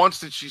not once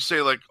did she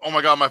say like, "Oh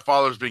my God, my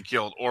father's been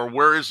killed," or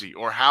 "Where is he?"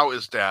 or "How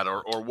is Dad?"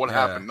 or "What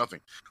happened?"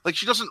 Nothing. Like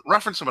she doesn't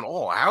reference him at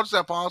all. How is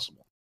that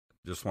possible?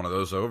 Just one of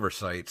those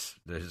oversights.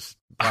 That's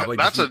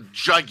a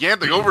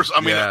gigantic oversight.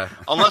 I mean,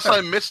 unless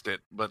I missed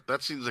it, but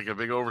that seems like a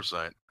big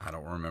oversight. I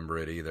don't remember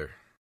it either.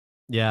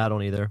 Yeah, I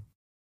don't either.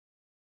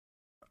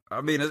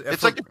 I mean,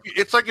 it's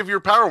like if your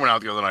power went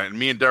out the other night, and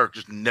me and Derek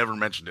just never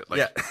mentioned it.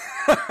 Like,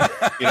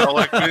 you know,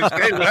 like,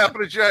 hey, what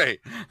happened to Jay?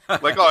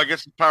 Like, oh, I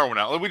guess the power went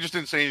out. Like, we just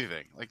didn't say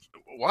anything. Like,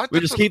 what? We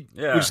just keep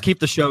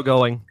the show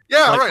going.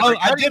 Yeah, like, right. Oh, like,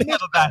 I did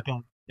have a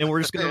backup, and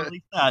we're just going to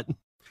release that.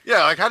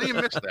 Yeah, like how do you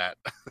miss that?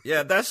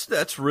 Yeah,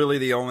 that's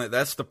really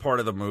that's the part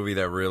of the movie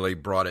that really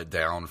brought it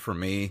down for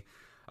me.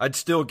 I'd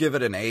still give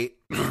it an 8,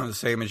 the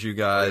same as you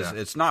guys.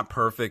 Yeah. It's not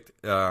perfect,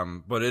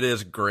 but it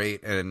is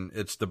great, and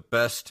it's the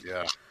best.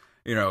 Yeah.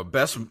 You know,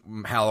 best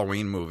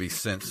Halloween movie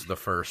since the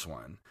first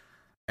one.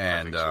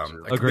 And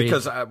Agreed.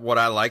 Because what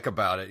I like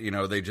about it, you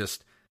know, they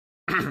just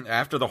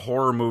after the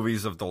horror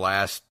movies of the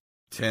last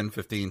 10,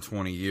 15,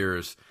 20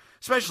 years.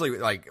 Especially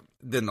like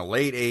in the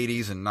late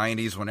 80s and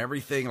 90s when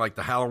everything like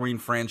the Halloween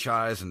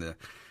franchise and the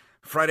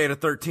Friday the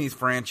 13th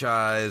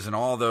franchise and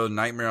all those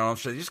Nightmare on Elm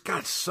Street just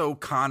got so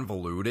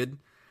convoluted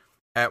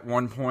at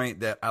one point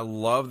that I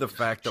love the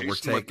fact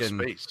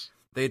that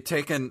they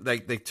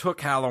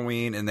took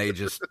Halloween and they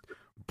just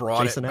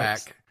brought Jason it back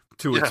X.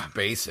 to its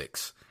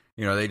basics.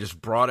 You know, they just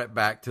brought it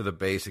back to the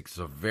basics. It's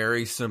a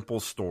very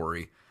simple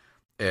story.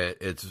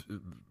 It's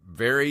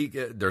very.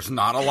 There's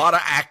not a lot of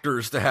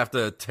actors to have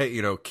to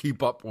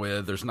keep up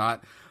with. There's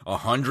not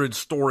 100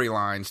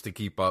 storylines to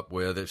keep up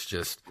with. It's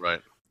just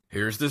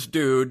here's this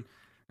dude.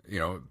 You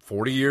know,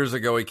 40 years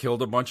ago he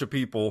killed a bunch of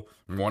people.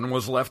 One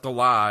was left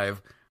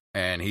alive,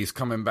 and he's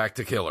coming back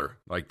to kill her.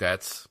 Like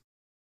that's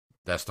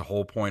the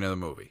whole point of the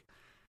movie.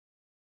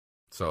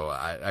 So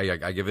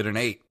I give it an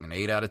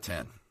 8 out of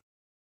 10.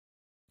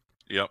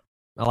 Yep,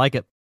 I like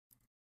it.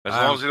 As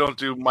long as they don't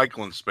do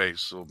Michael in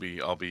space,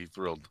 I'll be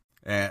thrilled.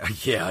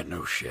 Yeah,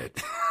 no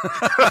shit.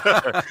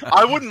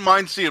 I wouldn't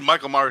mind seeing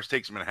Michael Myers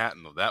takes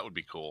Manhattan though. That would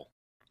be cool.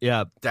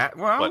 Yeah, but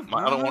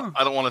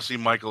I don't want to see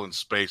Michael in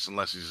space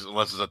unless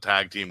it's a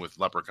tag team with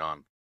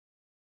Leprechaun.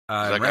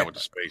 That guy went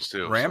to space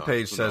too.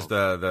 Rampage says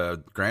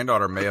the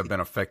granddaughter may have been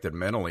affected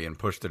mentally and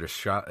pushed it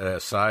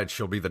aside.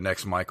 She'll be the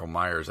next Michael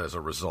Myers as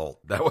a result.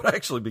 That would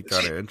actually be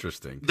kind of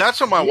interesting. That's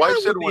what my wife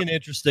said. Would be an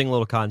interesting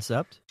little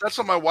concept. That's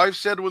what my wife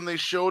said when they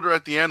showed her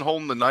at the end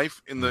holding the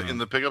knife in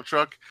the pickup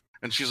truck,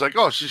 and she's like,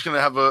 "Oh, she's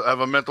gonna have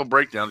a mental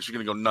breakdown. She's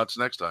gonna go nuts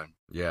next time."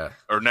 Yeah,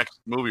 or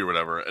next movie or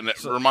whatever. And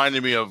it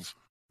reminded me of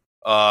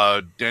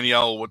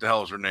Danielle. What the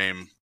hell is her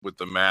name? With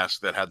the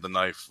mask that had the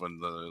knife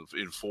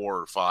in 4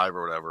 or 5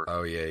 or whatever.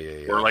 Oh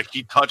yeah. Where like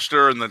he touched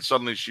her and then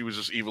suddenly she was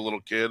this evil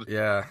little kid.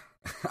 Yeah,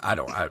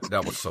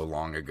 that was so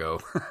long ago.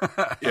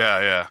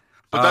 yeah.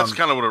 But that's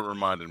kind of what it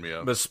reminded me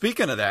of. But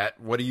speaking of that,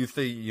 what do you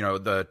think? You know,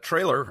 the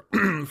trailer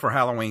for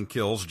Halloween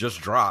Kills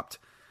just dropped.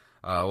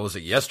 What was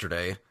it,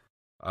 yesterday?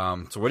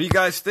 So what do you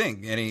guys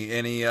think?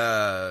 Any?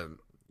 I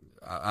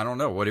don't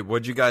know.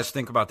 What do you guys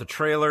think about the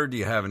trailer? Do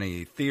you have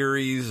any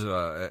theories?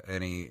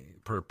 Any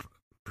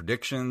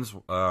predictions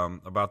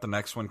about the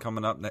next one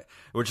coming up,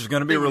 which is going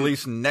to be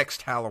released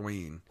next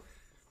Halloween?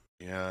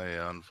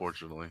 Yeah,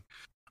 unfortunately.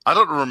 I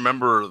don't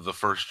remember the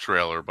first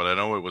trailer, but I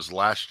know it was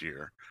last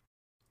year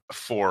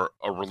for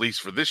a release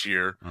for this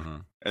year,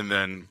 and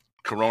then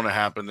Corona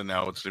happened, and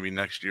now it's going to be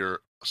next year.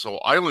 So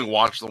I only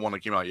watched the one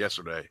that came out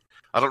yesterday.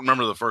 I don't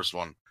remember the first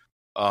one,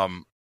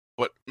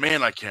 but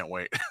man, I can't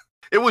wait.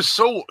 It was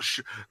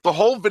the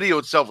whole video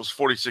itself was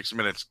 46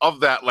 minutes.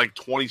 Of that, like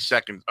 20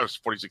 seconds, or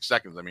 46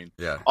 seconds, I mean.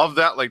 Yeah. Of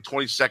that, like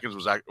 20 seconds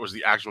was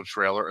the actual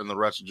trailer, and the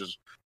rest was just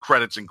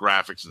credits and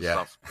graphics and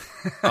stuff.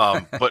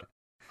 But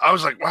I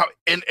was like, wow.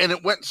 And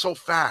it went so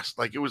fast.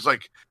 Like, it was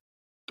like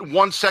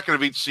 1 second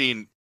of each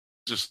scene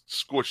just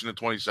squished into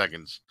 20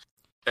 seconds.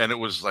 And it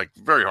was like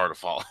very hard to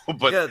follow.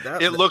 But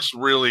it looks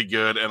really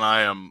good, and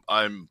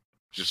I'm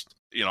just,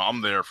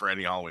 I'm there for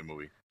any Halloween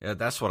movie. Yeah,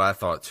 that's what I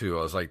thought too.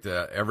 I was like,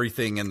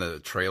 everything in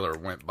the trailer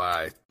went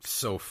by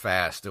so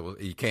fast.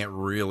 You can't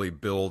really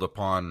build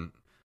upon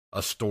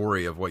a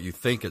story of what you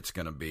think it's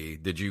going to be.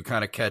 Did you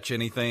kind of catch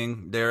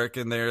anything, Derek,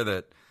 in there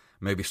that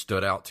maybe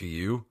stood out to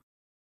you?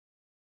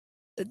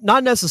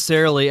 Not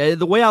necessarily.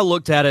 The way I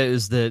looked at it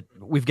is that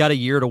we've got a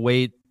year to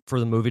wait for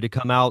the movie to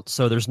come out,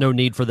 so there's no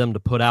need for them to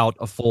put out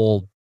a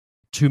full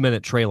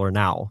 2-minute trailer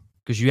now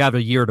because you have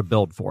a year to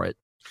build for it.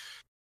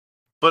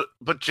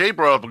 But Jay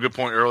brought up a good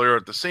point earlier.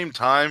 At the same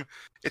time,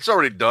 it's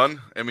already done.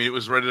 I mean, it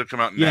was ready to come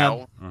out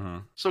now. Mm-hmm.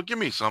 So give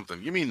me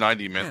something. Give me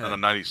 90 minutes and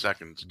 90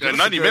 seconds. Give us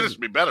 90 a minutes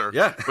would be better.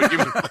 Yeah. But give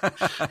me,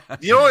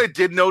 you know what I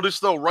did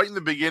notice though, right in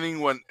the beginning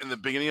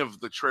of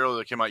the trailer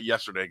that came out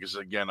yesterday, because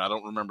again, I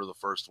don't remember the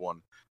first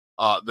one.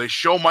 They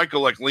show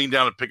Michael like lean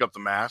down and pick up the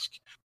mask.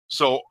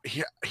 So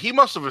he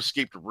must have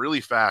escaped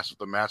really fast if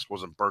the mask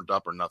wasn't burnt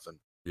up or nothing.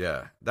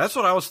 Yeah, that's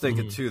what I was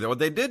thinking too. Though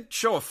they did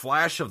show a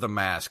flash of the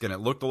mask, and it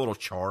looked a little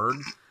charred,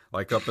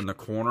 like up in the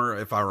corner,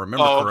 if I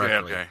remember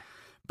correctly. Okay.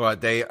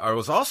 But there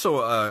was also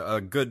a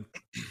good,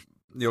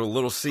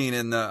 little scene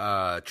in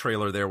the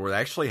trailer there where they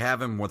actually have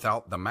him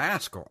without the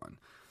mask on.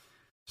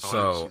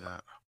 So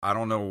I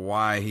don't know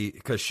why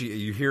because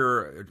you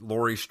hear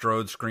Laurie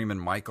Strode screaming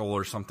Michael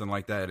or something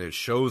like that. It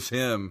shows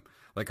him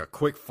like a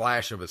quick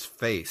flash of his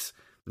face,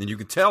 and you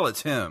can tell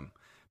it's him.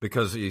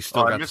 Because he's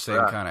still got the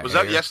same kind of Was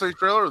hair. that yesterday's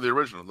trailer or the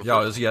original?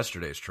 Yeah, it was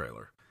yesterday's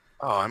trailer.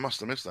 Oh, I must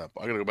have missed that.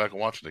 I got to go back and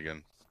watch it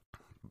again.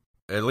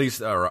 At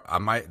least I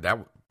might.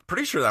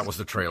 Pretty sure that was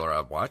the trailer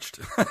I watched.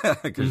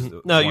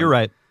 No, you're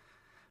right.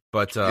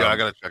 But yeah, I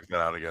got to check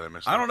that out again.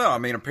 I don't know. I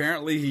mean,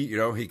 apparently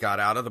he got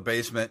out of the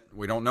basement.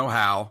 We don't know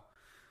how.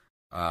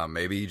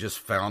 Maybe he just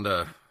found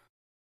a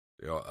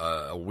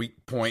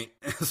weak point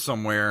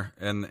somewhere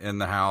in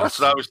the house. That's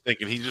what I was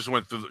thinking. He just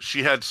went through.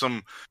 She had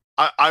some.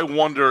 I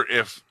wonder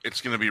if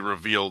it's going to be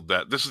revealed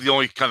that this is the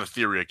only kind of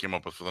theory I came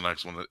up with for the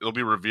next one. It'll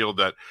be revealed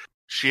that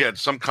she had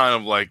some kind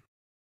of like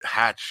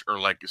hatch or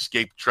like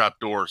escape trap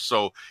door.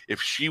 So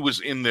if she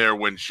was in there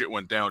when shit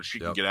went down, she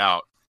can get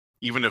out,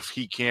 even if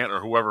he can't or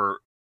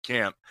whoever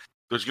can't.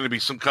 There's going to be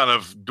some kind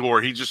of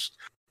door. He just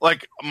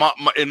like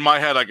in my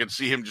head, I can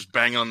see him just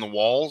banging on the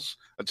walls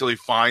until he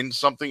finds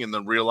something and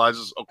then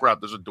realizes, oh crap,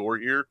 there's a door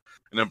here,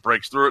 and then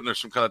breaks through it. And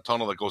there's some kind of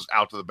tunnel that goes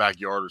out to the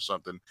backyard or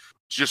something,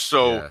 just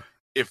so. Yeah.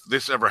 If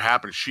this ever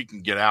happens, she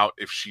can get out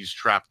if she's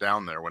trapped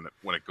down there when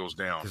it goes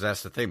down. Because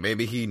that's the thing.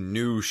 Maybe he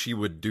knew she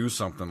would do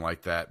something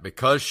like that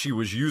because she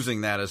was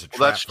using that as a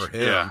trap for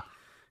him. Yeah.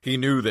 He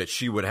knew that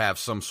she would have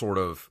some sort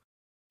of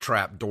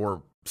trap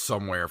door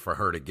somewhere for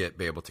her to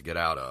be able to get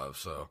out of.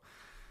 So,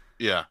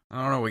 yeah,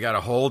 I don't know. We got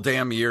a whole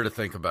damn year to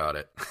think about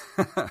it.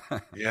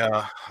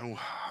 Yeah,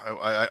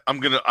 I'm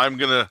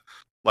gonna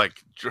like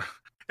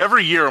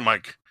every year. I'm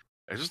like,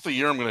 is this the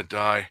year I'm gonna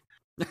die?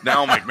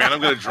 Now I'm like, man,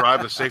 I'm going to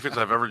drive the safest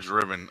I've ever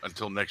driven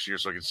until next year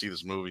so I can see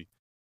this movie.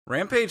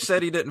 Rampage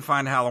said he didn't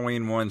find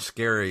Halloween 1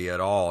 scary at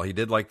all. He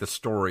did like the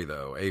story,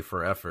 though, A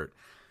for effort.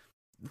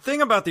 The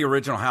thing about the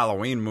original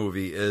Halloween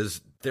movie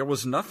is there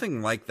was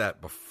nothing like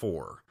that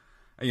before.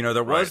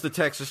 There was the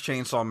Texas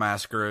Chainsaw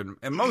Massacre,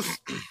 and most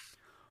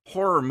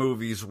horror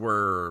movies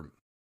were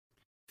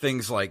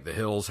things like The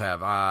Hills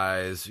Have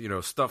Eyes,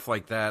 stuff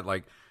like that,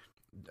 like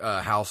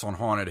House on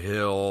Haunted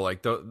Hill,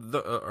 like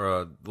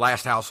the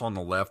Last House on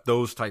the Left,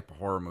 those type of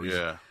horror movies.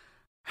 Yeah.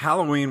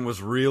 Halloween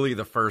was really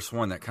the first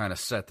one that kind of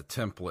set the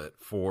template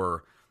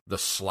for the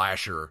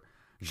slasher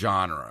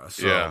genre.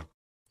 So yeah,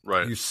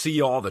 right. You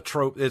see all the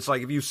trope. It's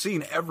like if you've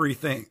seen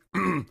everything,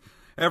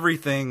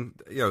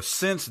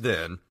 since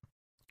then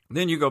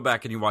you go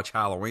back and you watch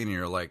Halloween and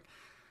you're like,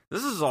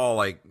 this is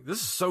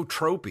so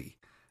tropey.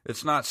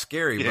 It's not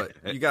scary,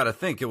 but you got to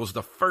think it was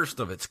the first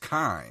of its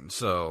kind.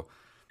 So.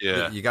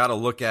 Yeah, you got to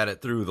look at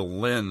it through the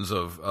lens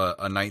of a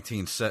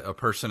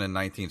person in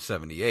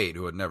 1978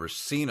 who had never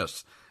seen a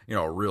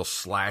real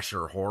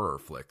slasher horror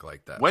flick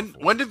like that.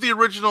 When did the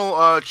original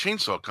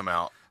Chainsaw come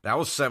out? That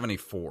was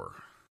 1974.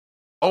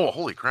 Oh,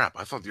 holy crap!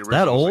 I thought the original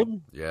that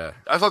old. Yeah,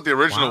 I thought the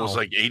original was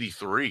like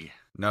 1983.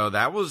 No,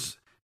 that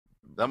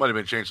might have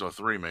been Chainsaw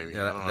 3, maybe.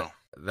 Yeah, I don't know.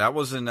 That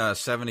was in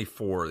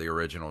 1974. The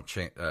original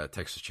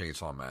Texas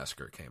Chainsaw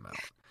Massacre came out.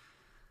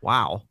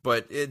 Wow.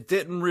 But it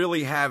didn't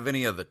really have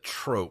any of the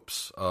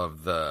tropes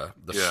of the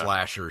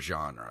slasher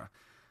genre.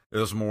 It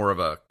was more of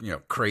a,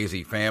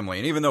 crazy family.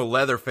 And even though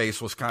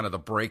Leatherface was kind of the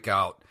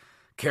breakout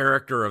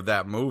character of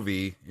that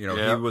movie, he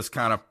was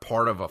kind of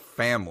part of a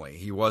family.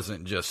 He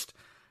wasn't just,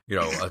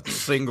 a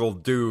single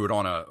dude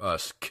on a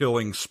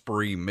killing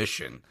spree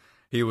mission.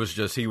 He was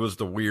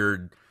the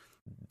weird,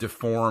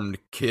 deformed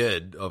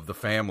kid of the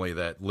family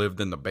that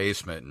lived in the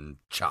basement and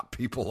chopped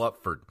people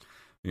up for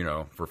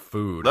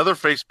food.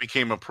 Leatherface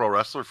became a pro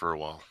wrestler for a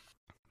while.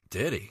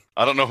 Did he?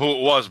 I don't know who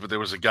it was, but there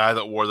was a guy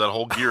that wore that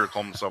whole gear,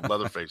 called himself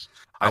Leatherface.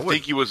 I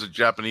think he was a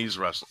Japanese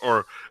wrestler,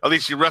 or at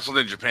least he wrestled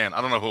in Japan.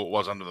 I don't know who it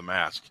was under the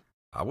mask.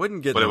 I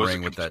wouldn't get in the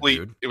ring with that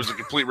dude. It was a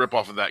complete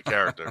ripoff of that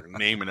character,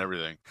 name and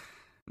everything.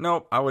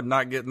 Nope, I would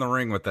not get in the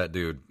ring with that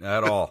dude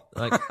at all.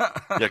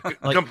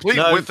 Complete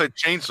with a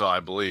chainsaw, I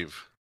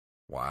believe.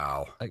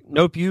 Wow.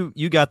 Nope,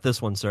 you got this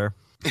one, sir.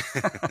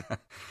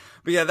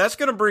 But yeah, that's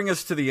going to bring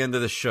us to the end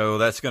of the show.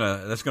 That's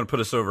going to put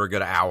us over a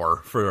good hour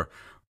for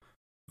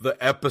the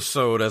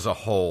episode as a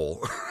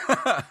whole.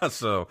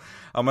 So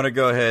I'm going to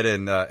go ahead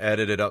and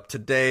edit it up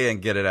today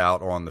and get it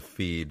out on the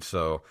feed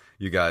so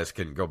you guys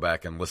can go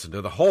back and listen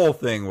to the whole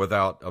thing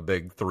without a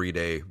big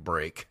 3-day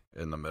break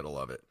in the middle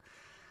of it.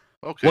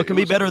 Okay. What can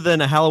be better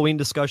than a Halloween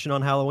discussion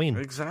on Halloween?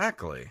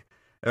 Exactly.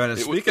 And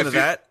speaking of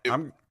that,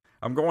 I'm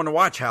I'm going to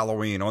watch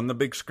Halloween on the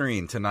big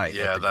screen tonight.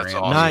 Yeah, at the that's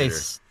Grand awesome.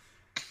 Nice.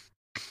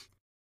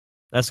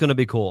 That's going to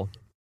be cool.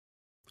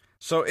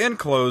 So in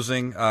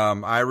closing,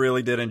 I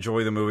really did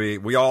enjoy the movie.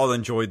 We all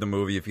enjoyed the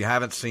movie. If you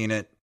haven't seen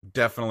it,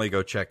 definitely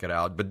go check it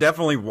out. But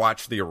definitely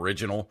watch the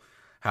original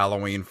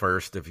Halloween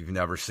first if you've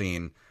never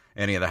seen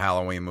any of the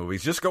Halloween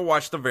movies. Just go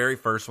watch the very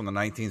first one, the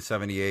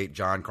 1978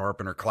 John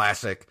Carpenter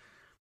classic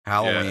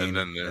Halloween,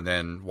 and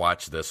then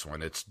watch this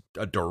one. It's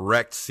a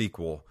direct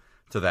sequel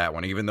to that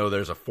one, even though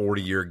there's a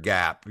 40-year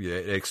gap.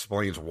 It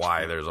explains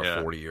why there's a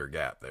 40-year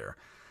gap there.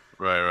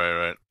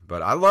 Right.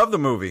 But I love the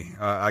movie.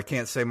 I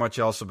can't say much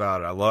else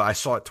about it. I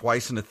saw it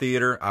twice in the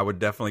theater. I would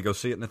definitely go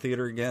see it in the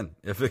theater again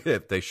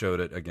if they showed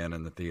it again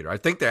in the theater. I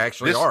think they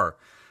actually are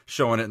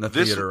showing it in the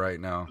theater right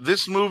now.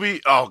 This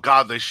movie, oh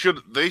God, they should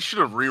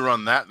have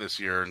rerun that this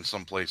year in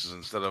some places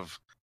instead of,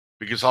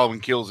 because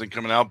Halloween Kills ain't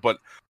coming out. But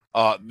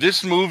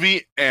this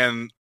movie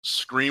and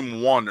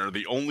Scream 1 are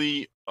the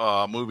only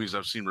movies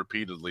I've seen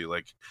repeatedly.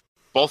 Like,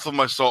 both of them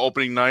I saw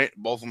opening night,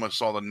 both of them I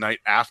saw the night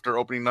after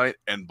opening night,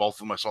 and both of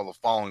them I saw the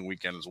following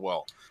weekend as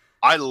well.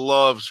 I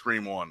love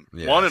Scream 1.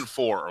 Yes. 1 and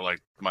 4 are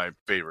like my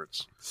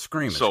favorites.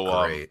 Scream is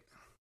great.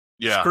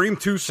 Yeah. Scream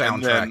 2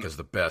 soundtrack is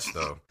the best,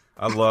 though.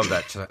 I love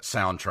that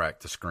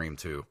soundtrack to Scream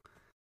 2.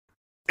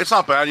 It's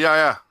not bad,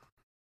 yeah.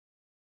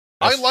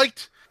 I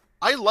liked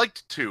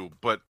 2,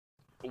 but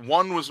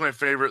 1 was my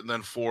favorite, and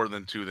then 4,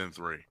 then 2, then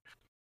 3.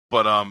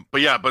 But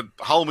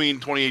Halloween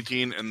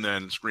 2018 and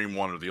then Scream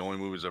 1 are the only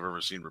movies I've ever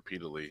seen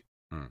repeatedly.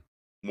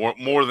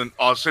 More than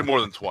I'll say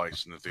more than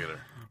twice in the theater.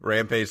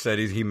 Rampage said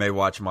he may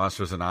watch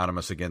Monsters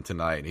Anonymous again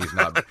tonight. He's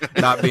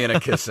not being a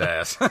kiss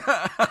ass.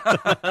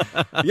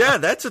 Yeah,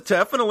 that's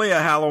definitely a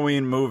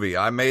Halloween movie.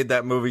 I made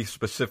that movie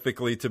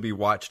specifically to be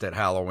watched at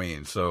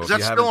Halloween. So is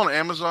that still on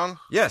Amazon?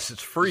 Yes,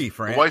 it's free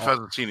for. My wife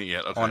hasn't seen it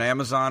yet. Okay. On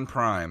Amazon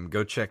Prime.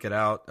 Go check it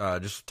out.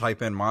 Just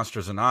type in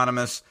Monsters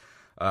Anonymous.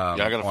 I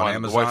gotta on find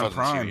Amazon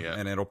Prime,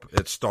 and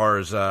it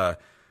stars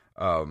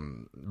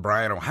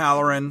Brian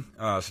O'Halloran.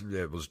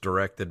 It was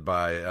directed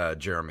by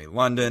Jeremy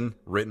London,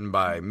 written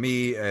by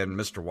me and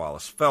Mr.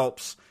 Wallace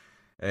Phelps.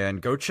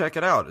 And go check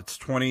it out. It's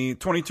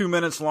 22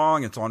 minutes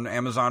long. It's on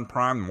Amazon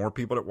Prime. The more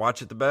people that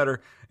watch it, the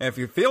better. And if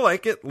you feel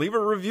like it, leave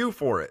a review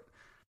for it.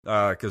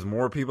 Because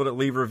more people that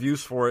leave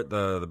reviews for it,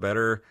 the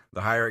better, the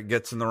higher it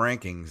gets in the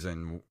rankings.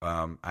 And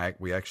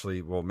we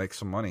actually will make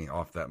some money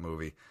off that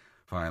movie.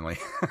 Finally.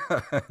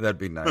 That'd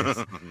be nice.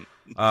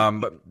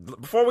 But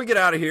before we get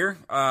out of here,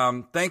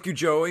 thank you,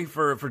 Joey,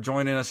 for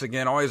joining us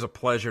again. Always a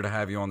pleasure to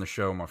have you on the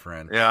show, my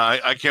friend. Yeah,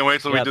 I can't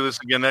wait till we do this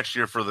again next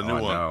year for the new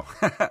one.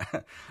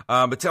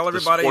 But tell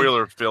everybody,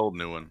 spoiler-filled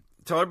new one.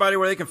 Tell everybody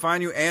where they can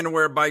find you and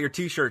where to buy your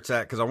T-shirts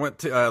at, because I went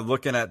to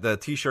looking at the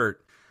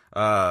T-shirt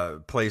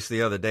place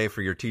the other day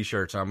for your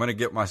T-shirts. I'm going to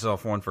get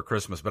myself one for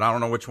Christmas, but I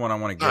don't know which one I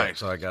want to get,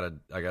 so I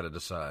gotta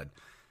decide.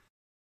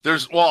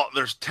 There's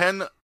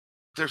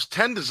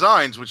 10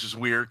 designs, which is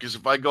weird, because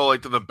if I go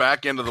like to the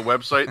back end of the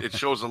website, it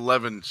shows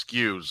 11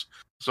 SKUs.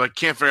 So I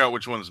can't figure out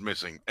which one is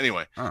missing.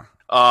 Anyway,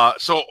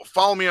 so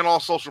follow me on all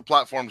social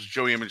platforms,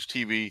 Joey Image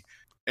TV,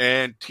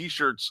 and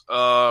T-shirts,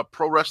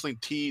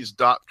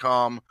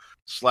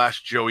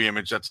 ProWrestlingTees.com/Joey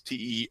Image. That's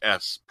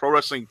TES. Pro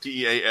Wrestling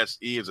TEASE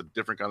is a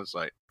different kind of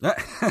site.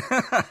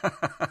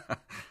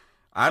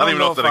 I don't even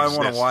know if I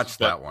want to watch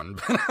that one.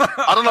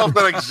 I don't know if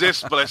that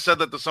exists, but I said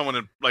that to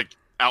someone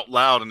out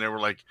loud, and they were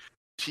like,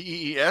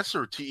 TES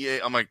or TEA?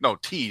 I'm like, no,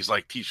 T's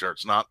like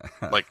T-shirts, not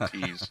like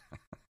T's.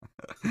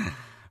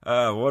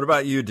 What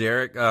about you,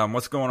 Derek?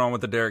 What's going on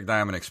with the Derek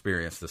Diamond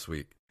experience this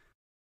week?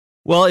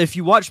 Well, if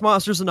you watch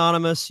Monsters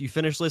Anonymous, you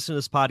finish listening to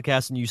this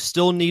podcast, and you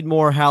still need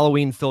more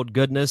Halloween-filled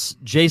goodness,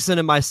 Jason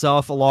and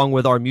myself, along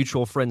with our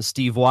mutual friend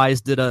Steve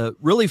Wise, did a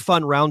really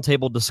fun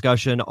roundtable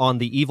discussion on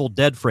the Evil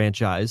Dead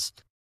franchise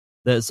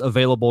that's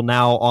available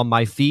now on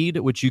my feed,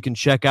 which you can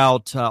check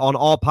out on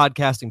all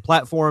podcasting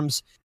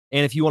platforms.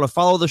 And if you want to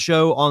follow the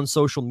show on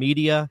social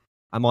media,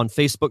 I'm on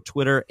Facebook,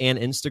 Twitter, and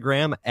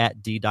Instagram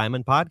at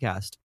D-Diamond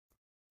Podcast.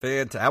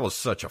 That was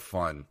such a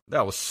fun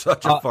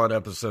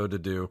episode to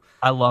do.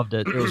 I loved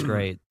it. It was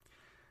great.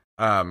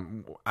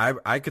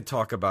 I could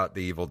talk about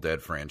the Evil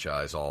Dead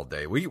franchise all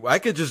day. I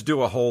could just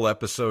do a whole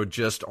episode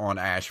just on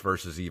Ash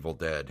versus Evil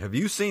Dead. Have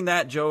you seen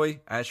that,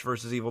 Joey? Ash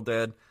versus Evil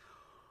Dead?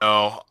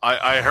 No,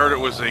 I heard it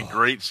was a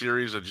great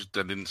series. I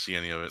didn't see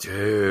any of it.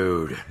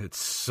 Dude, it's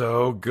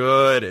so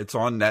good. It's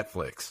on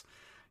Netflix.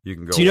 You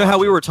can go. Do you know how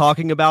we were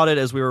talking about it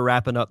as we were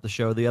wrapping up the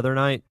show the other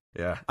night?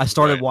 Yeah. I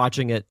started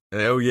watching it.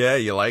 Oh, yeah?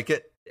 You like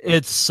it?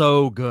 It's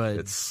so good.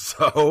 It's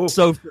so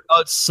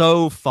it's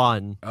so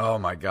fun. Oh,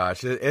 my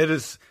gosh. It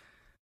is.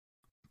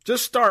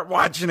 Just start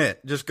watching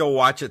it. Just go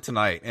watch it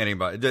tonight.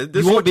 Anybody.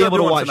 This you won't be able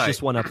to watch tonight.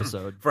 just one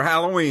episode. For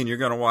Halloween, you're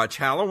going to watch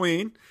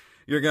Halloween.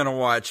 You're going to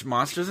watch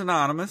Monsters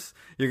Anonymous.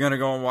 You're going to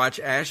go and watch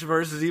Ash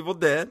versus Evil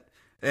Dead.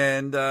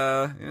 And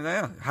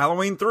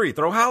Halloween 3.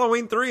 Throw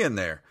Halloween 3 in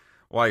there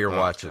while you're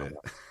watching it.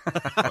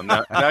 Well,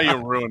 now you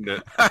ruined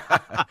it.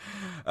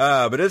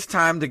 But it's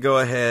time to go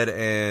ahead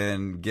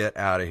and get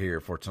out of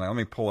here for tonight. Let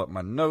me pull up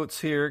my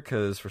notes here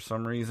because for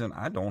some reason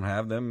I don't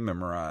have them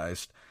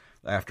memorized.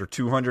 After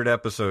 200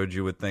 episodes,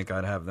 you would think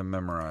I'd have them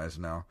memorized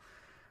now.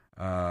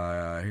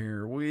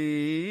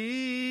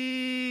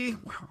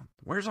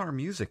 Where's our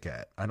music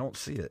at? I don't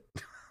see it.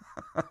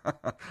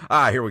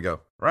 Here we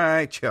go.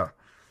 Right, yeah.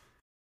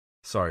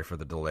 Sorry for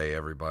the delay,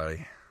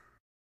 everybody.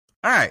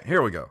 All right,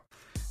 here we go.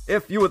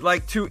 If you would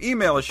like to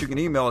email us, you can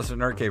email us at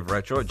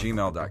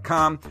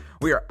nerdcaveretro@gmail.com.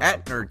 We are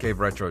at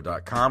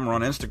nerdcaveretro.com. We're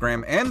on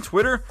Instagram and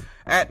Twitter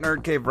at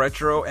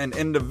nerdcaveretro, and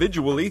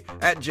individually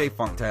at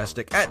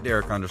jfunktastic, at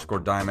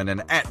Derek_Diamond,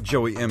 and at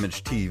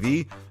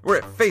JoeyImageTV. We're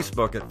at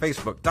Facebook at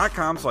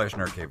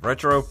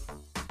facebook.com/nerdcaveretro.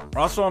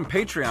 We're also on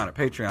Patreon at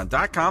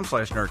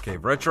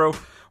patreon.com/nerdcaveretro,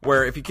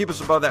 where if you keep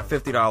us above that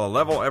 $50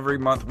 level, every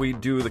month we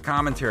do the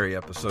commentary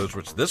episodes,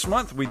 which this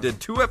month we did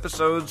 2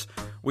 episodes.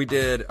 We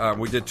did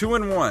 2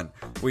 in 1.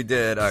 We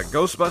did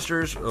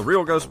Ghostbusters, a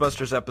real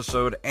Ghostbusters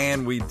episode,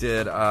 and we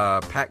did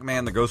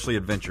Pac-Man: The Ghostly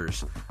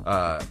Adventures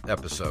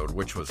episode,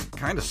 which was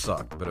kind of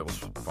sucked, but it was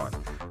fun.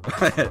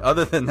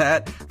 Other than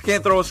that, if you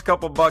can't throw us a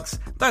couple bucks,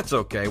 that's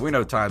okay. We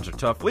know times are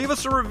tough. Leave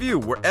us a review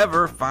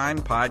wherever fine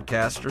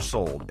podcasts are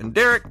sold. And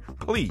Derek,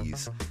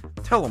 please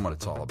tell them what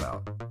it's all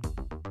about.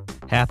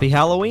 Happy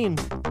Halloween.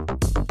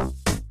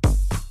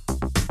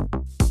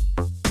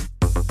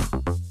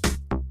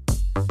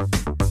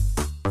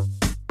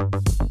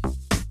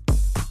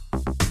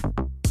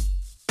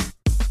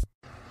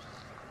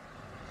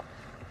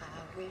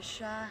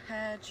 Wish I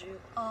had you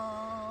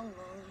all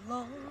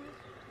alone,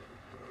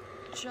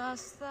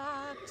 just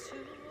the 2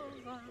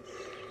 of us.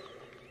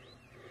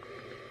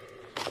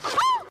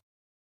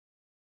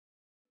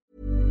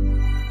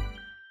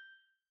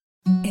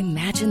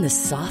 Imagine the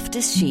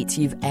softest sheets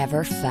you've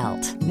ever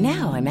felt.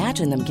 Now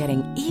imagine them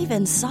getting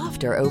even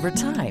softer over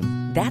time.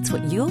 That's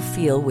what you'll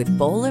feel with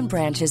Boll &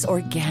 Branch's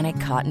organic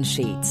cotton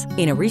sheets.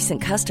 In a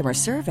recent customer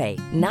survey,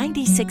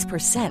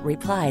 96%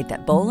 replied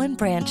that Boll &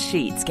 Branch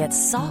sheets get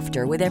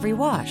softer with every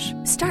wash.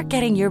 Start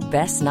getting your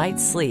best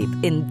night's sleep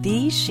in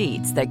these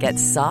sheets that get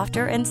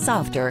softer and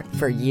softer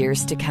for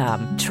years to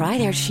come. Try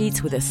their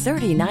sheets with a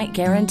 30-night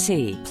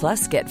guarantee.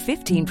 Plus, get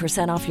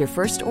 15% off your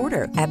first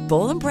order at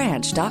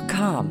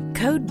bollandbranch.com.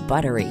 Code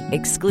BUTTERY.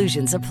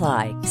 Exclusions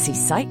apply. See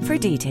site for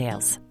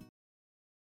details.